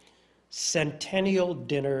Association Centennial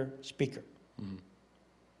Dinner speaker,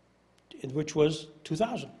 which was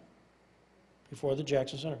 2000, before the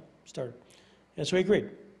Jackson Center started. And so he agreed.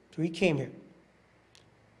 So he came here.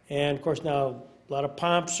 And of course now, a lot of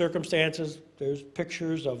pomp, circumstances. There's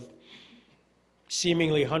pictures of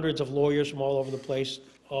seemingly hundreds of lawyers from all over the place,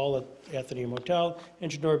 all at Athenaeum Hotel,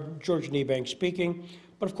 and George Niebank speaking.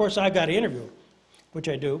 But of course, I got to interview, which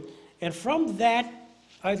I do. And from that,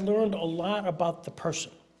 I learned a lot about the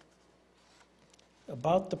person.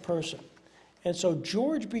 And so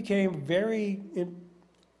George became very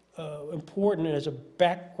important as a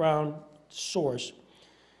background source.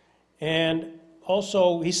 And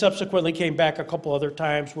also, he subsequently came back a couple other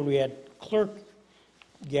times when we had clerk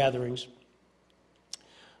gatherings.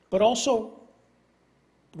 But also,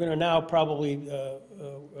 we're going to now probably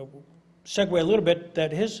segue a little bit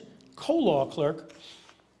that his co-law clerk,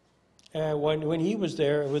 when he was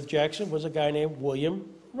there with Jackson, was a guy named William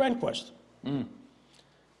Rehnquist.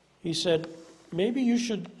 He said, maybe you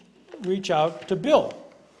should reach out to Bill.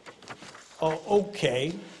 Oh,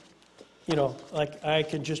 okay. Like I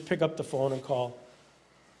can just pick up the phone and call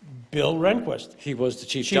Bill Rehnquist. He was the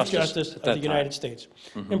Chief Justice of the United States.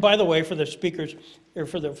 And by the way, for the speakers, or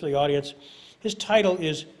for the audience, his title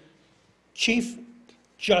is Chief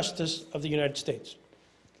Justice of the United States,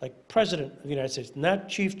 like President of the United States, not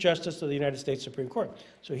Chief Justice of the United States Supreme Court.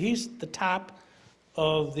 So he's the top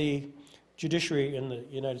of the judiciary in the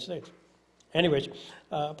United States. Anyways,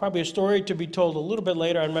 probably a story to be told a little bit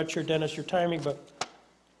later. I'm not sure, Dennis, your timing, but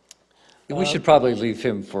we should probably leave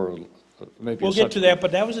him for maybe. We'll get to that,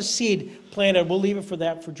 but that was a seed planted. We'll leave it for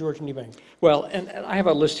that for George Niebank. Well, and I have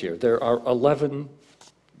a list here. There are 11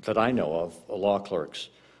 that I know of law clerks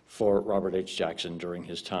for Robert H. Jackson during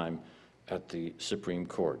his time at the Supreme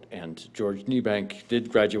Court. And George Niebank did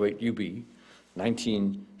graduate UB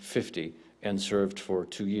 1950 and served for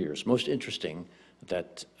 2 years. Most interesting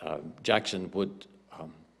that Jackson would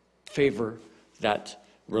favor that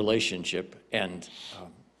relationship and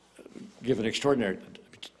give an extraordinary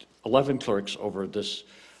 11 clerks over this,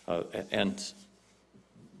 and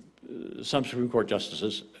some Supreme Court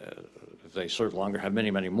justices, if they serve longer, have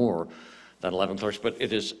many, many more than 11 clerks, but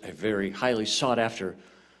it is a very highly sought-after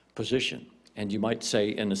position. And you might say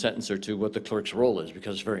in a sentence or two what the clerk's role is,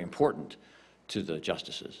 because it's very important to the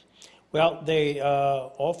justices. Well, they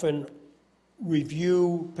often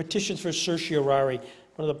review petitions for certiorari.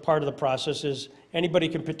 One of the part of the process is anybody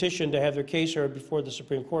can petition to have their case heard before the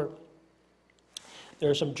Supreme Court. There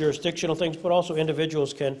are some jurisdictional things, but also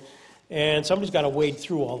individuals can, and somebody's got to wade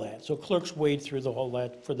through all that. So clerks wade through the whole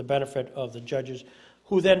that for the benefit of the judges,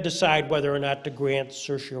 who then decide whether or not to grant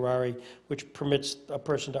certiorari, which permits a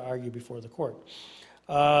person to argue before the court.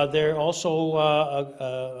 They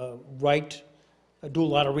also do a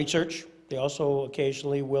lot of research. They also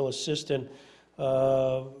occasionally will assist in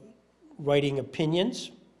writing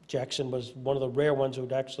opinions. Jackson was one of the rare ones who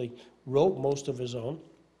actually wrote most of his own.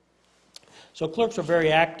 So clerks are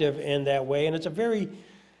very active in that way, and it's a very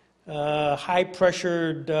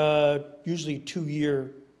high-pressured, usually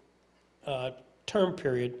 2-year term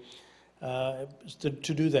period to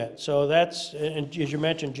do that. So that's, and as you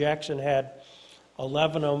mentioned, Jackson had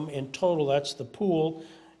 11 of them in total. That's the pool.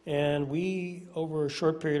 And we, over a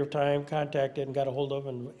short period of time, contacted and got a hold of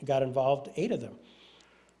and got involved 8 of them.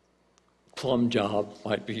 Plum job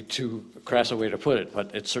might be too crass a way to put it,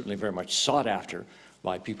 but it's certainly very much sought after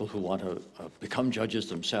by people who want to become judges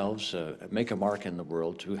themselves, make a mark in the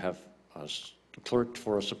world. To have clerked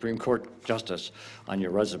for a Supreme Court justice on your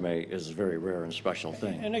resume is a very rare and special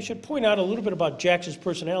thing. And I should point out a little bit about Jackson's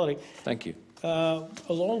personality. Thank you.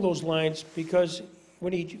 Along those lines, because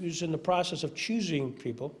when he was in the process of choosing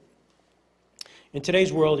people, in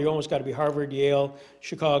today's world, you almost got to be Harvard, Yale,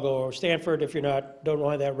 Chicago, or Stanford. If you're not, don't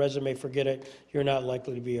know that resume, forget it. You're not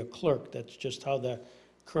likely to be a clerk. That's just how the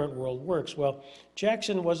current world works. Well,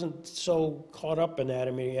 Jackson wasn't so caught up in that.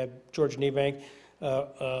 I mean, he had George Niebank.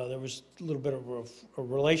 There was a little bit of a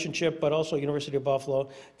relationship, but also University of Buffalo,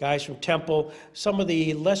 guys from Temple. Some of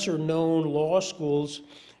the lesser-known law schools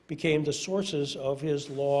became the sources of his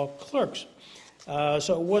law clerks.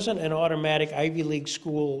 So it wasn't an automatic Ivy League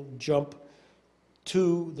school jump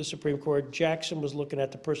to the Supreme Court. Jackson was looking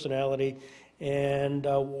at the personality and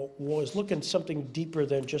was looking something deeper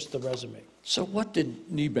than just the resume. So what did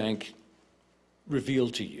Niebank reveal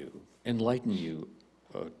to you, enlighten you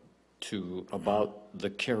about the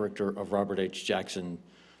character of Robert H. Jackson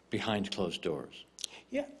behind closed doors?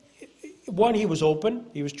 Yeah, one, he was open,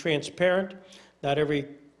 he was transparent. Not every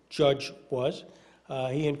judge was.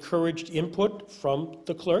 He encouraged input from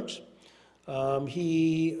the clerks.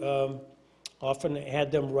 He often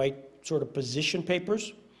had them write sort of position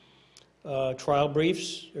papers, trial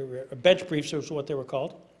briefs, or bench briefs is what they were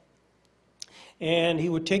called. And he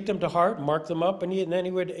would take them to heart, mark them up, and then he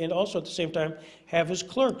would, and also at the same time, have his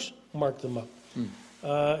clerks mark them up.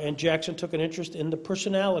 And Jackson took an interest in the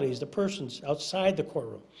personalities, the persons outside the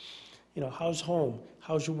courtroom. You know, how's home?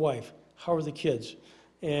 How's your wife? How are the kids?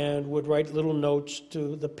 And would write little notes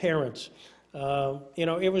to the parents. You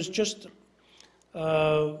know, it was just,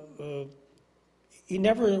 he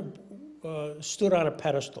never stood on a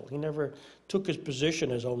pedestal. He never took his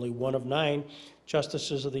position as only one of 9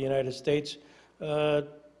 justices of the United States to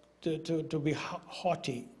be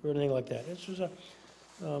haughty or anything like that. This was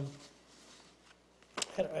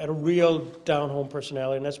had a real down-home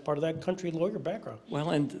personality, and that's part of that country lawyer background. Well,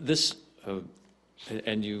 and this,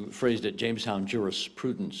 and you phrased it, Jamestown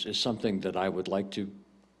jurisprudence, is something that I would like to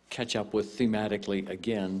catch up with thematically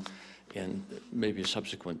again in maybe a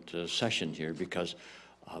subsequent session here, because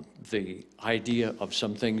the idea of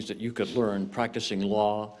some things that you could learn practicing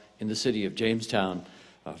law in the city of Jamestown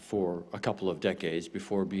for a couple of decades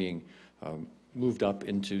before being moved up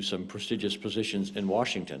into some prestigious positions in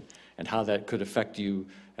Washington, and how that could affect you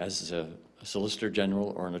as a Solicitor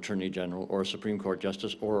General or an Attorney General or a Supreme Court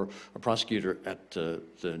Justice or a prosecutor at the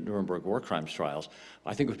Nuremberg war crimes trials,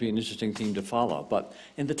 I think would be an interesting theme to follow. But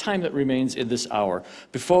in the time that remains in this hour,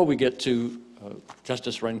 before we get to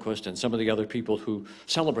Justice Rehnquist and some of the other people who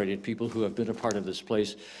celebrated people who have been a part of this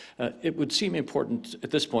place, it would seem important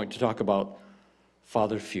at this point to talk about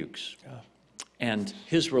Father Fuchs and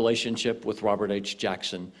his relationship with Robert H.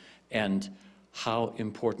 Jackson and how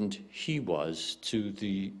important he was to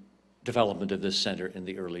the development of this center in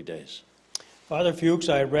the early days. Father Fuchs,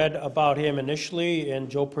 I read about him initially in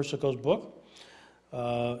Joe Persico's book.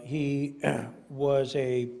 He was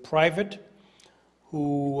a private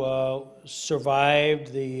who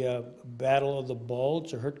survived the Battle of the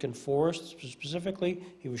Bulge, or Hurtgen Forest specifically.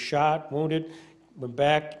 He was shot, wounded, went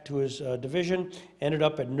back to his division, ended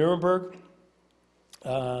up at Nuremberg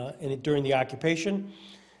during the occupation.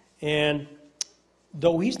 And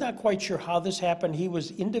though he's not quite sure how this happened, he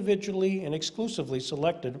was individually and exclusively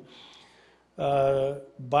selected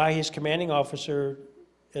by his commanding officer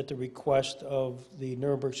at the request of the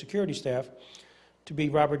Nuremberg security staff to be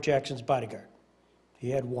Robert Jackson's bodyguard. He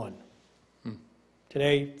had one.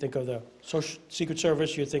 Today, think of the Secret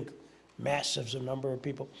Service, you think massive number of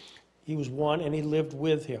people. He was one, and he lived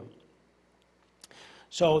with him.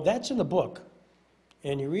 So that's in the book.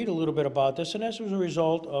 And you read a little bit about this, and this was a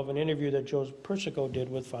result of an interview that Joe Persico did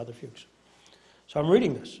with Father Fuchs. So I'm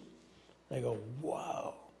reading this. And I go,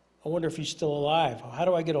 wow, I wonder if he's still alive. How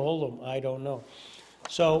do I get a hold of him? I don't know.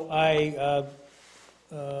 So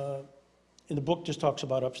in the book just talks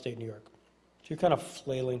about upstate New York. So you're kind of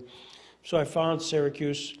flailing. So I found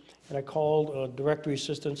Syracuse, and I called directory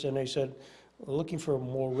assistants, and they said, we're looking for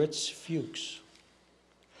Moritz Fuchs.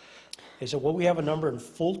 They said, well, we have a number in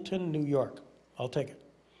Fulton, New York. I'll take it.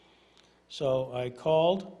 So I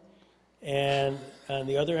called, and on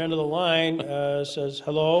the other end of the line says,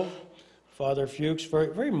 hello, Father Fuchs, very,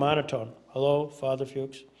 very monotone. Hello, Father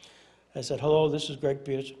Fuchs. I said, hello, this is Greg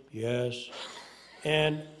Peterson. Yes.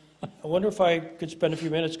 And I wonder if I could spend a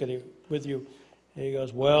few minutes with you. And he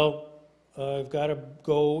goes, well, I've got to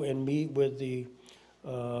go and meet with the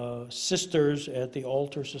sisters at the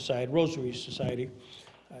Altar Society, Rosary Society.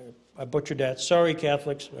 I butchered that. Sorry,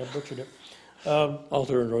 Catholics, I butchered it.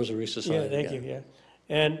 Altar and Rosary Society. Yeah, thank you, yeah.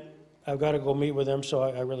 And I've got to go meet with them, so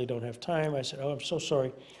I really don't have time. I said, oh, I'm so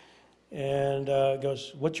sorry. And he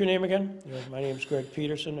goes, what's your name again? He goes, my name's Greg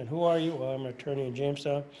Peterson, and who are you? Well, I'm an attorney in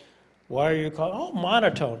Jamestown. Why are you calling? Oh,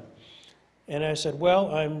 monotone. And I said,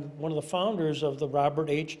 well, I'm one of the founders of the Robert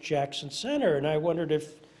H. Jackson Center, and I wondered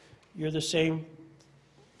if you're the same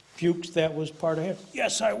Fuchs that was part of him.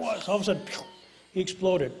 Yes, I was. All of a sudden, he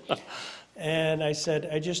exploded. And I said,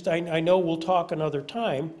 I know we'll talk another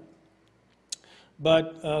time,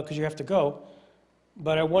 but, because you have to go,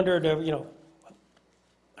 but I wondered,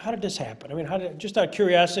 how did this happen? I mean, just out of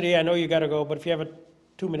curiosity, I know you got to go, but if you have a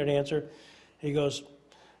 2-minute answer, he goes,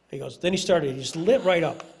 then he just lit right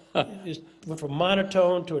up. He just went from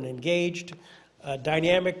monotone to an engaged,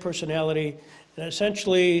 dynamic personality, and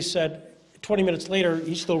essentially said, 20 minutes later,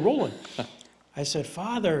 he's still rolling. I said,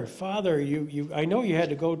 Father, I know you had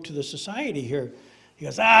to go to the society here. He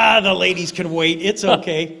goes, the ladies can wait. It's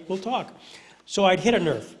okay. We'll talk. So I'd hit a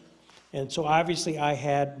nerve. And so obviously I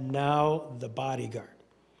had now the bodyguard.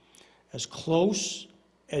 As close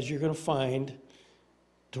as you're going to find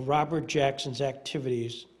to Robert Jackson's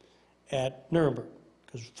activities at Nuremberg.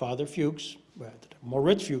 Because Father Fuchs,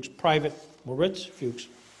 Moritz Fuchs, private Moritz Fuchs,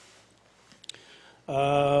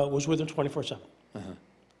 was with him 24/7.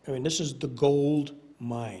 I mean, this is the gold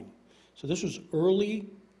mine. So this was early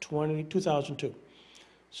 2002.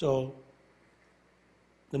 So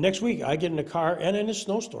the next week, I get in a car, and in a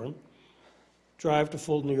snowstorm, drive to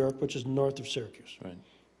Fulton, New York, which is north of Syracuse. Right.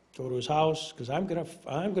 Go to his house, because I'm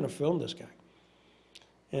gonna film this guy.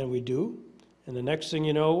 And we do. And the next thing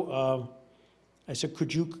you know, I said,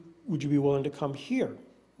 would you be willing to come here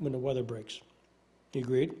when the weather breaks? He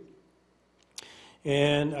agreed.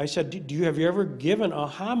 And I said, have you ever given a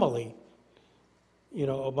homily,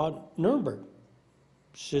 about Nuremberg,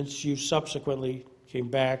 since you subsequently came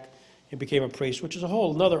back and became a priest, which is a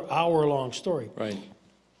whole another hour-long story. Right.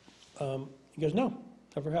 He goes, no,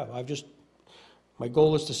 never have. My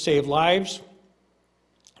goal is to save lives,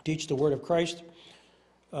 teach the word of Christ,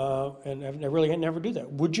 and I really never do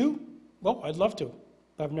that. Would you? Well, I'd love to.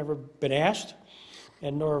 I've never been asked,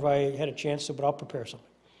 and nor have I had a chance to, but I'll prepare something.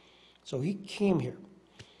 So he came here.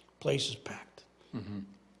 Place is packed. Mm-hmm.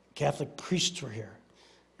 Catholic priests were here.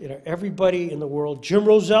 Everybody in the world. Jim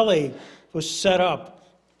Roselli was set up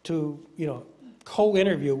to,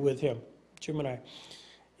 co-interview with him, Jim and I.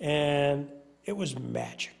 And it was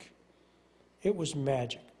magic. It was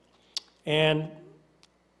magic. And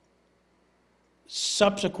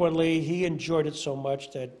subsequently, he enjoyed it so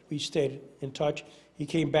much that we stayed in touch. He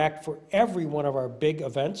came back for every one of our big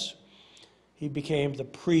events. He became the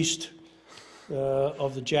priest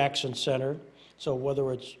of the Jackson Center. So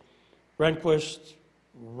whether it's Rehnquist,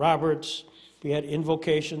 Roberts, we had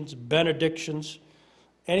invocations, benedictions,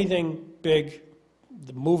 anything big,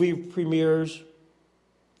 the movie premieres,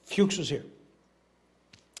 Fuchs was here.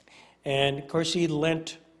 And of course he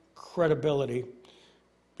lent credibility,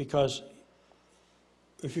 because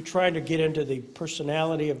if you're trying to get into the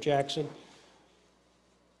personality of Jackson,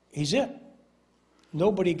 he's it.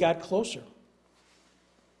 Nobody got closer.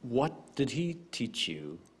 What did he teach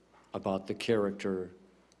you about the character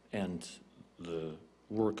and the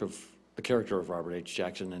character of Robert H.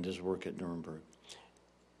 Jackson and his work at Nuremberg?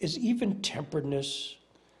 Is even-temperedness,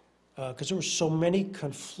 because there were so many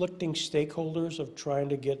conflicting stakeholders of trying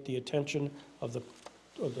to get the attention of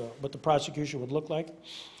what the prosecution would look like.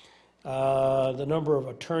 The number of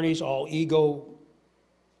attorneys, all ego,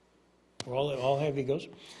 all have egos.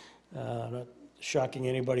 Not shocking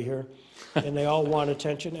anybody here. And they all want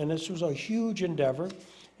attention. And this was a huge endeavor.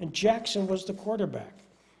 And Jackson was the quarterback.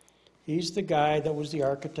 He's the guy that was the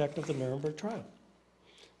architect of the Nuremberg trial.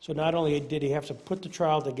 So not only did he have to put the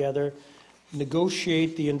trial together,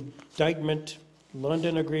 negotiate the indictment,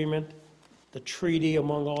 London Agreement, the treaty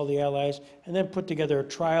among all the allies, and then put together a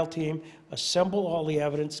trial team, assemble all the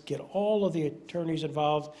evidence, get all of the attorneys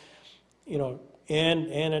involved, you know,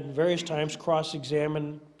 and at various times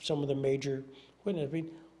cross-examine some of the major witnesses. I mean,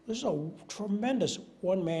 this is a tremendous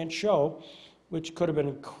one-man show, which could have been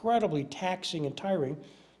incredibly taxing and tiring,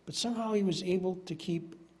 but somehow he was able to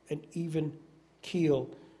keep an even keel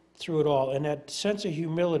through it all. And that sense of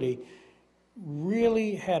humility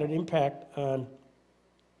really had an impact on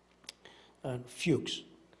Fuchs.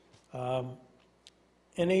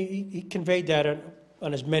 And he conveyed that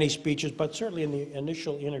on his many speeches, but certainly in the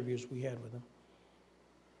initial interviews we had with him.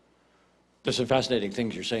 There's some fascinating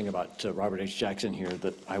things you're saying about Robert H. Jackson here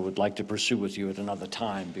that I would like to pursue with you at another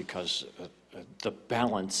time, because the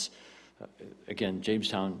balance, again,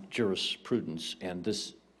 Jamestown jurisprudence and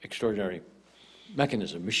this extraordinary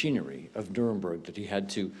mechanism, machinery of Nuremberg that he had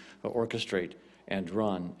to orchestrate and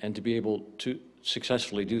run, and to be able to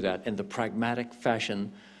successfully do that in the pragmatic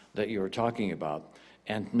fashion that you're talking about,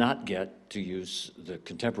 and not get, to use the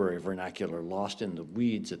contemporary vernacular, lost in the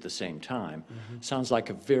weeds at the same time. Sounds like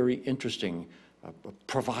a very interesting,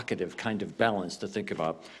 provocative kind of balance to think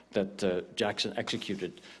about that Jackson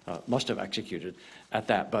executed, must have executed at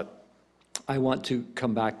that. But I want to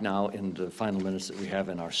come back now in the final minutes that we have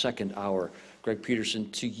in our second hour, Greg Peterson,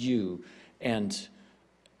 to you. And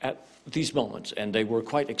at these moments, and they were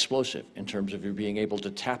quite explosive in terms of you being able to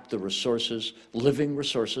tap the resources, living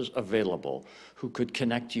resources available, who could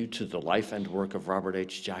connect you to the life and work of Robert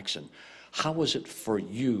H. Jackson. How was it for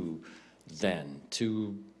you then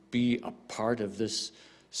to be a part of this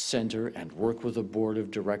center and work with a board of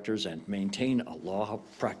directors and maintain a law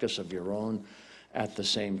practice of your own at the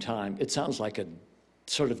same time? It sounds like a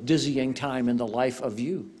sort of dizzying time in the life of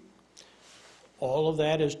you. All of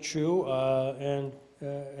that is true, and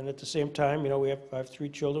at the same time, you know, I have 3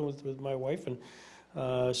 children with my wife,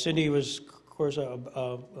 and Cindy was, of course,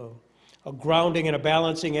 a grounding and a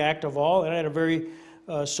balancing act of all, and I had a very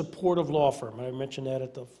supportive law firm. I mentioned that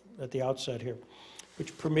at the outset here,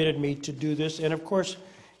 which permitted me to do this. And of course,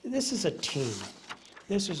 this is a team.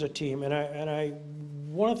 This is a team, and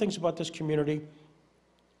one of the things about this community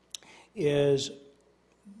is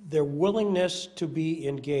their willingness to be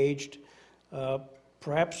engaged.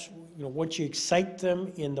 Perhaps, you know, once you excite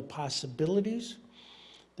them in the possibilities,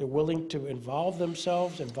 they're willing to involve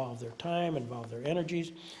themselves, involve their time, involve their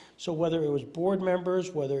energies. So whether it was board members,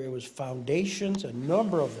 whether it was foundations, a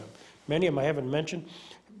number of them, many of them I haven't mentioned,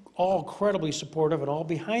 all incredibly supportive, and all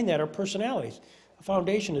behind that are personalities. A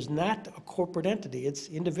foundation is not a corporate entity. It's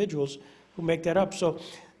individuals who make that up. So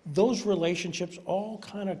those relationships all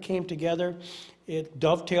kind of came together. It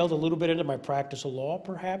dovetailed a little bit into my practice of law,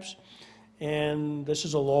 perhaps. And this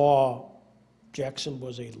is a law. Jackson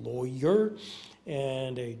was a lawyer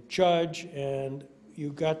and a judge, and you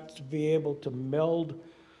got to be able to meld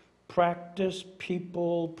practice,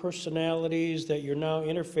 people, personalities that you're now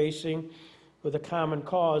interfacing with a common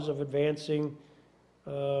cause of advancing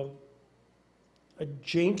a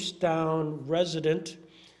Jamestown resident,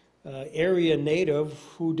 area native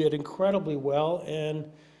who did incredibly well, and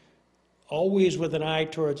always with an eye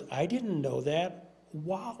towards, I didn't know that.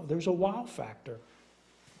 Wow, there's a wow factor.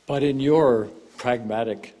 But in your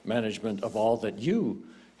pragmatic management of all that you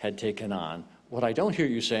had taken on, what I don't hear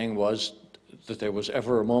you saying was that there was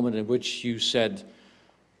ever a moment in which you said,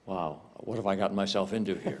 wow, what have I gotten myself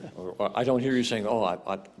into here? Or I don't hear you saying, oh,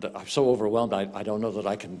 I'm so overwhelmed, I don't know that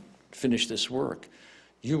I can finish this work.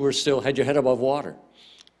 You were still, had your head above water.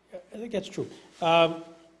 I think that's true.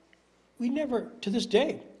 We never, to this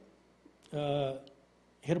day,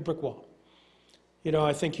 hit a brick wall. You know,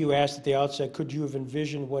 I think you asked at the outset, could you have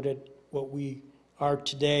envisioned what we are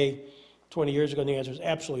today 20 years ago? And the answer is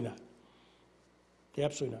absolutely not.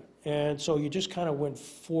 Absolutely not. And so you just kind of went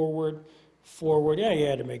forward. Yeah, you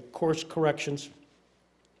had to make course corrections.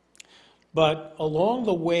 But along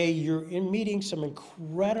the way, you're in meeting some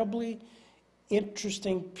incredibly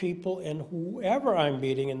interesting people, and whoever I'm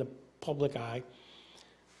meeting in the public eye,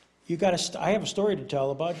 I have a story to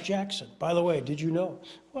tell about Jackson. By the way, did you know?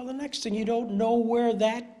 Well, the next thing, you don't know where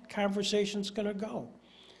that conversation's going to go.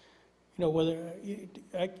 You know, whether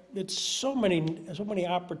it's so many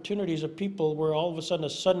opportunities of people where all of a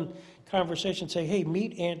sudden conversation say, hey,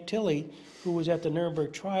 meet Aunt Tilly, who was at the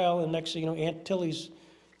Nuremberg trial, and next thing you know, Aunt Tilly's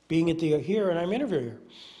being at here, and I'm interviewing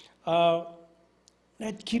her.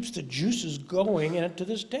 That keeps the juices going, and to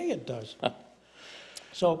this day it does.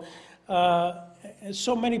 So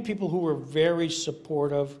many people who were very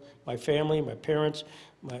supportive, my family, my parents,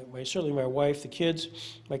 certainly my wife, the kids.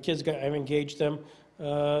 My kids, I've engaged them.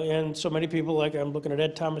 And so many people, like I'm looking at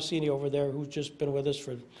Ed Tomasini over there, who's just been with us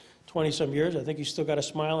for 20-some years. I think he's still got a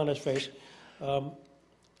smile on his face.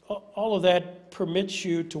 All of that permits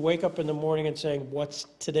you to wake up in the morning and saying, what's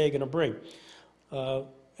today going to bring?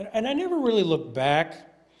 And I never really look back.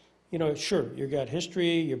 You know, sure, you've got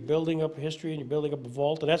history, you're building up history, and you're building up a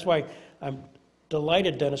vault. And that's why I'm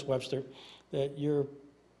delighted, Dennis Webster, that you're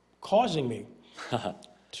causing me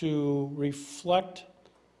to reflect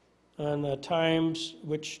on the times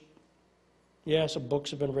which, yeah, some books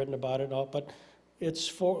have been written about it and all, but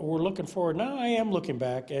we're looking forward. Now I am looking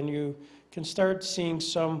back, and you can start seeing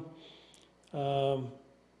some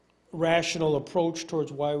rational approach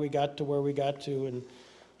towards why we got to where we got to. And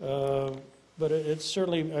but it's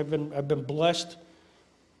certainly, I've been blessed.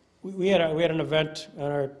 We had an event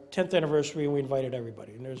on our 10th anniversary, and we invited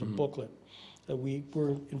everybody. And there's a booklet that we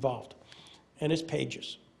were involved, and it's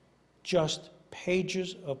pages, just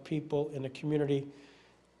pages of people in the community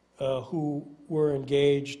who were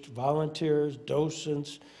engaged, volunteers,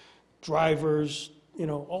 docents, drivers, you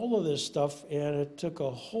know, all of this stuff. And it took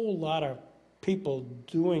a whole lot of people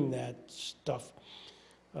doing that stuff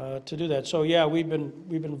to do that. So yeah, we've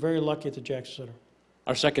been very lucky at the Jackson Center.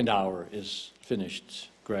 Our second hour is finished,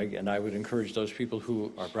 Greg, and I would encourage those people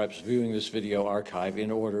who are perhaps viewing this video archive in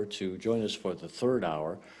order to join us for the third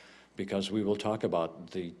hour, because we will talk about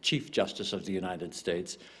the Chief Justice of the United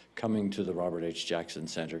States coming to the Robert H. Jackson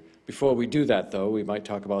Center. Before we do that, though, we might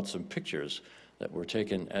talk about some pictures that were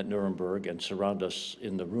taken at Nuremberg and surround us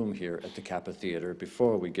in the room here at the Kappa Theater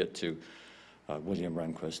before we get to William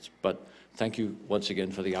Rehnquist. But thank you once again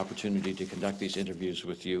for the opportunity to conduct these interviews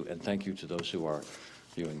with you, and thank you to those who are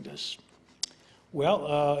viewing this.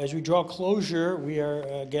 Well, as we draw closure, we are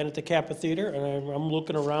again at the Kappa Theater, and I'm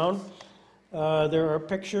looking around. There are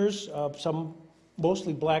pictures, some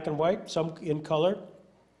mostly black and white, some in color,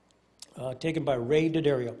 taken by Ray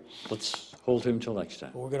D'Addario. Let's hold him till next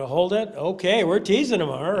time. We're going to hold it? Okay, we're teasing him,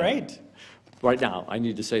 all right. Right now, I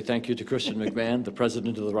need to say thank you to Kristen McMahon, the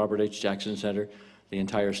president of the Robert H. Jackson Center, the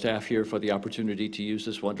entire staff here for the opportunity to use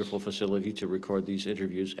this wonderful facility to record these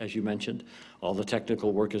interviews. As you mentioned, all the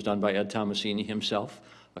technical work is done by Ed Tomasini himself,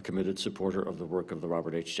 a committed supporter of the work of the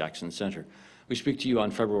Robert H. Jackson Center. We speak to you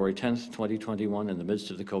on February 10th, 2021, in the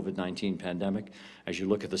midst of the COVID-19 pandemic. As you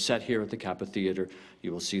look at the set here at the Kappa Theater,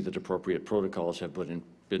 you will see that appropriate protocols have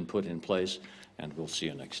been put in place, and we'll see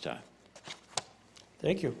you next time.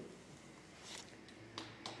 Thank you.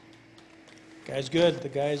 Guy's good. The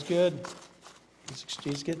guy's good.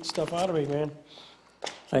 He's getting stuff out of me, man.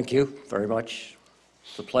 Thank you very much.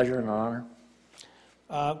 It's a pleasure and an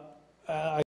honor.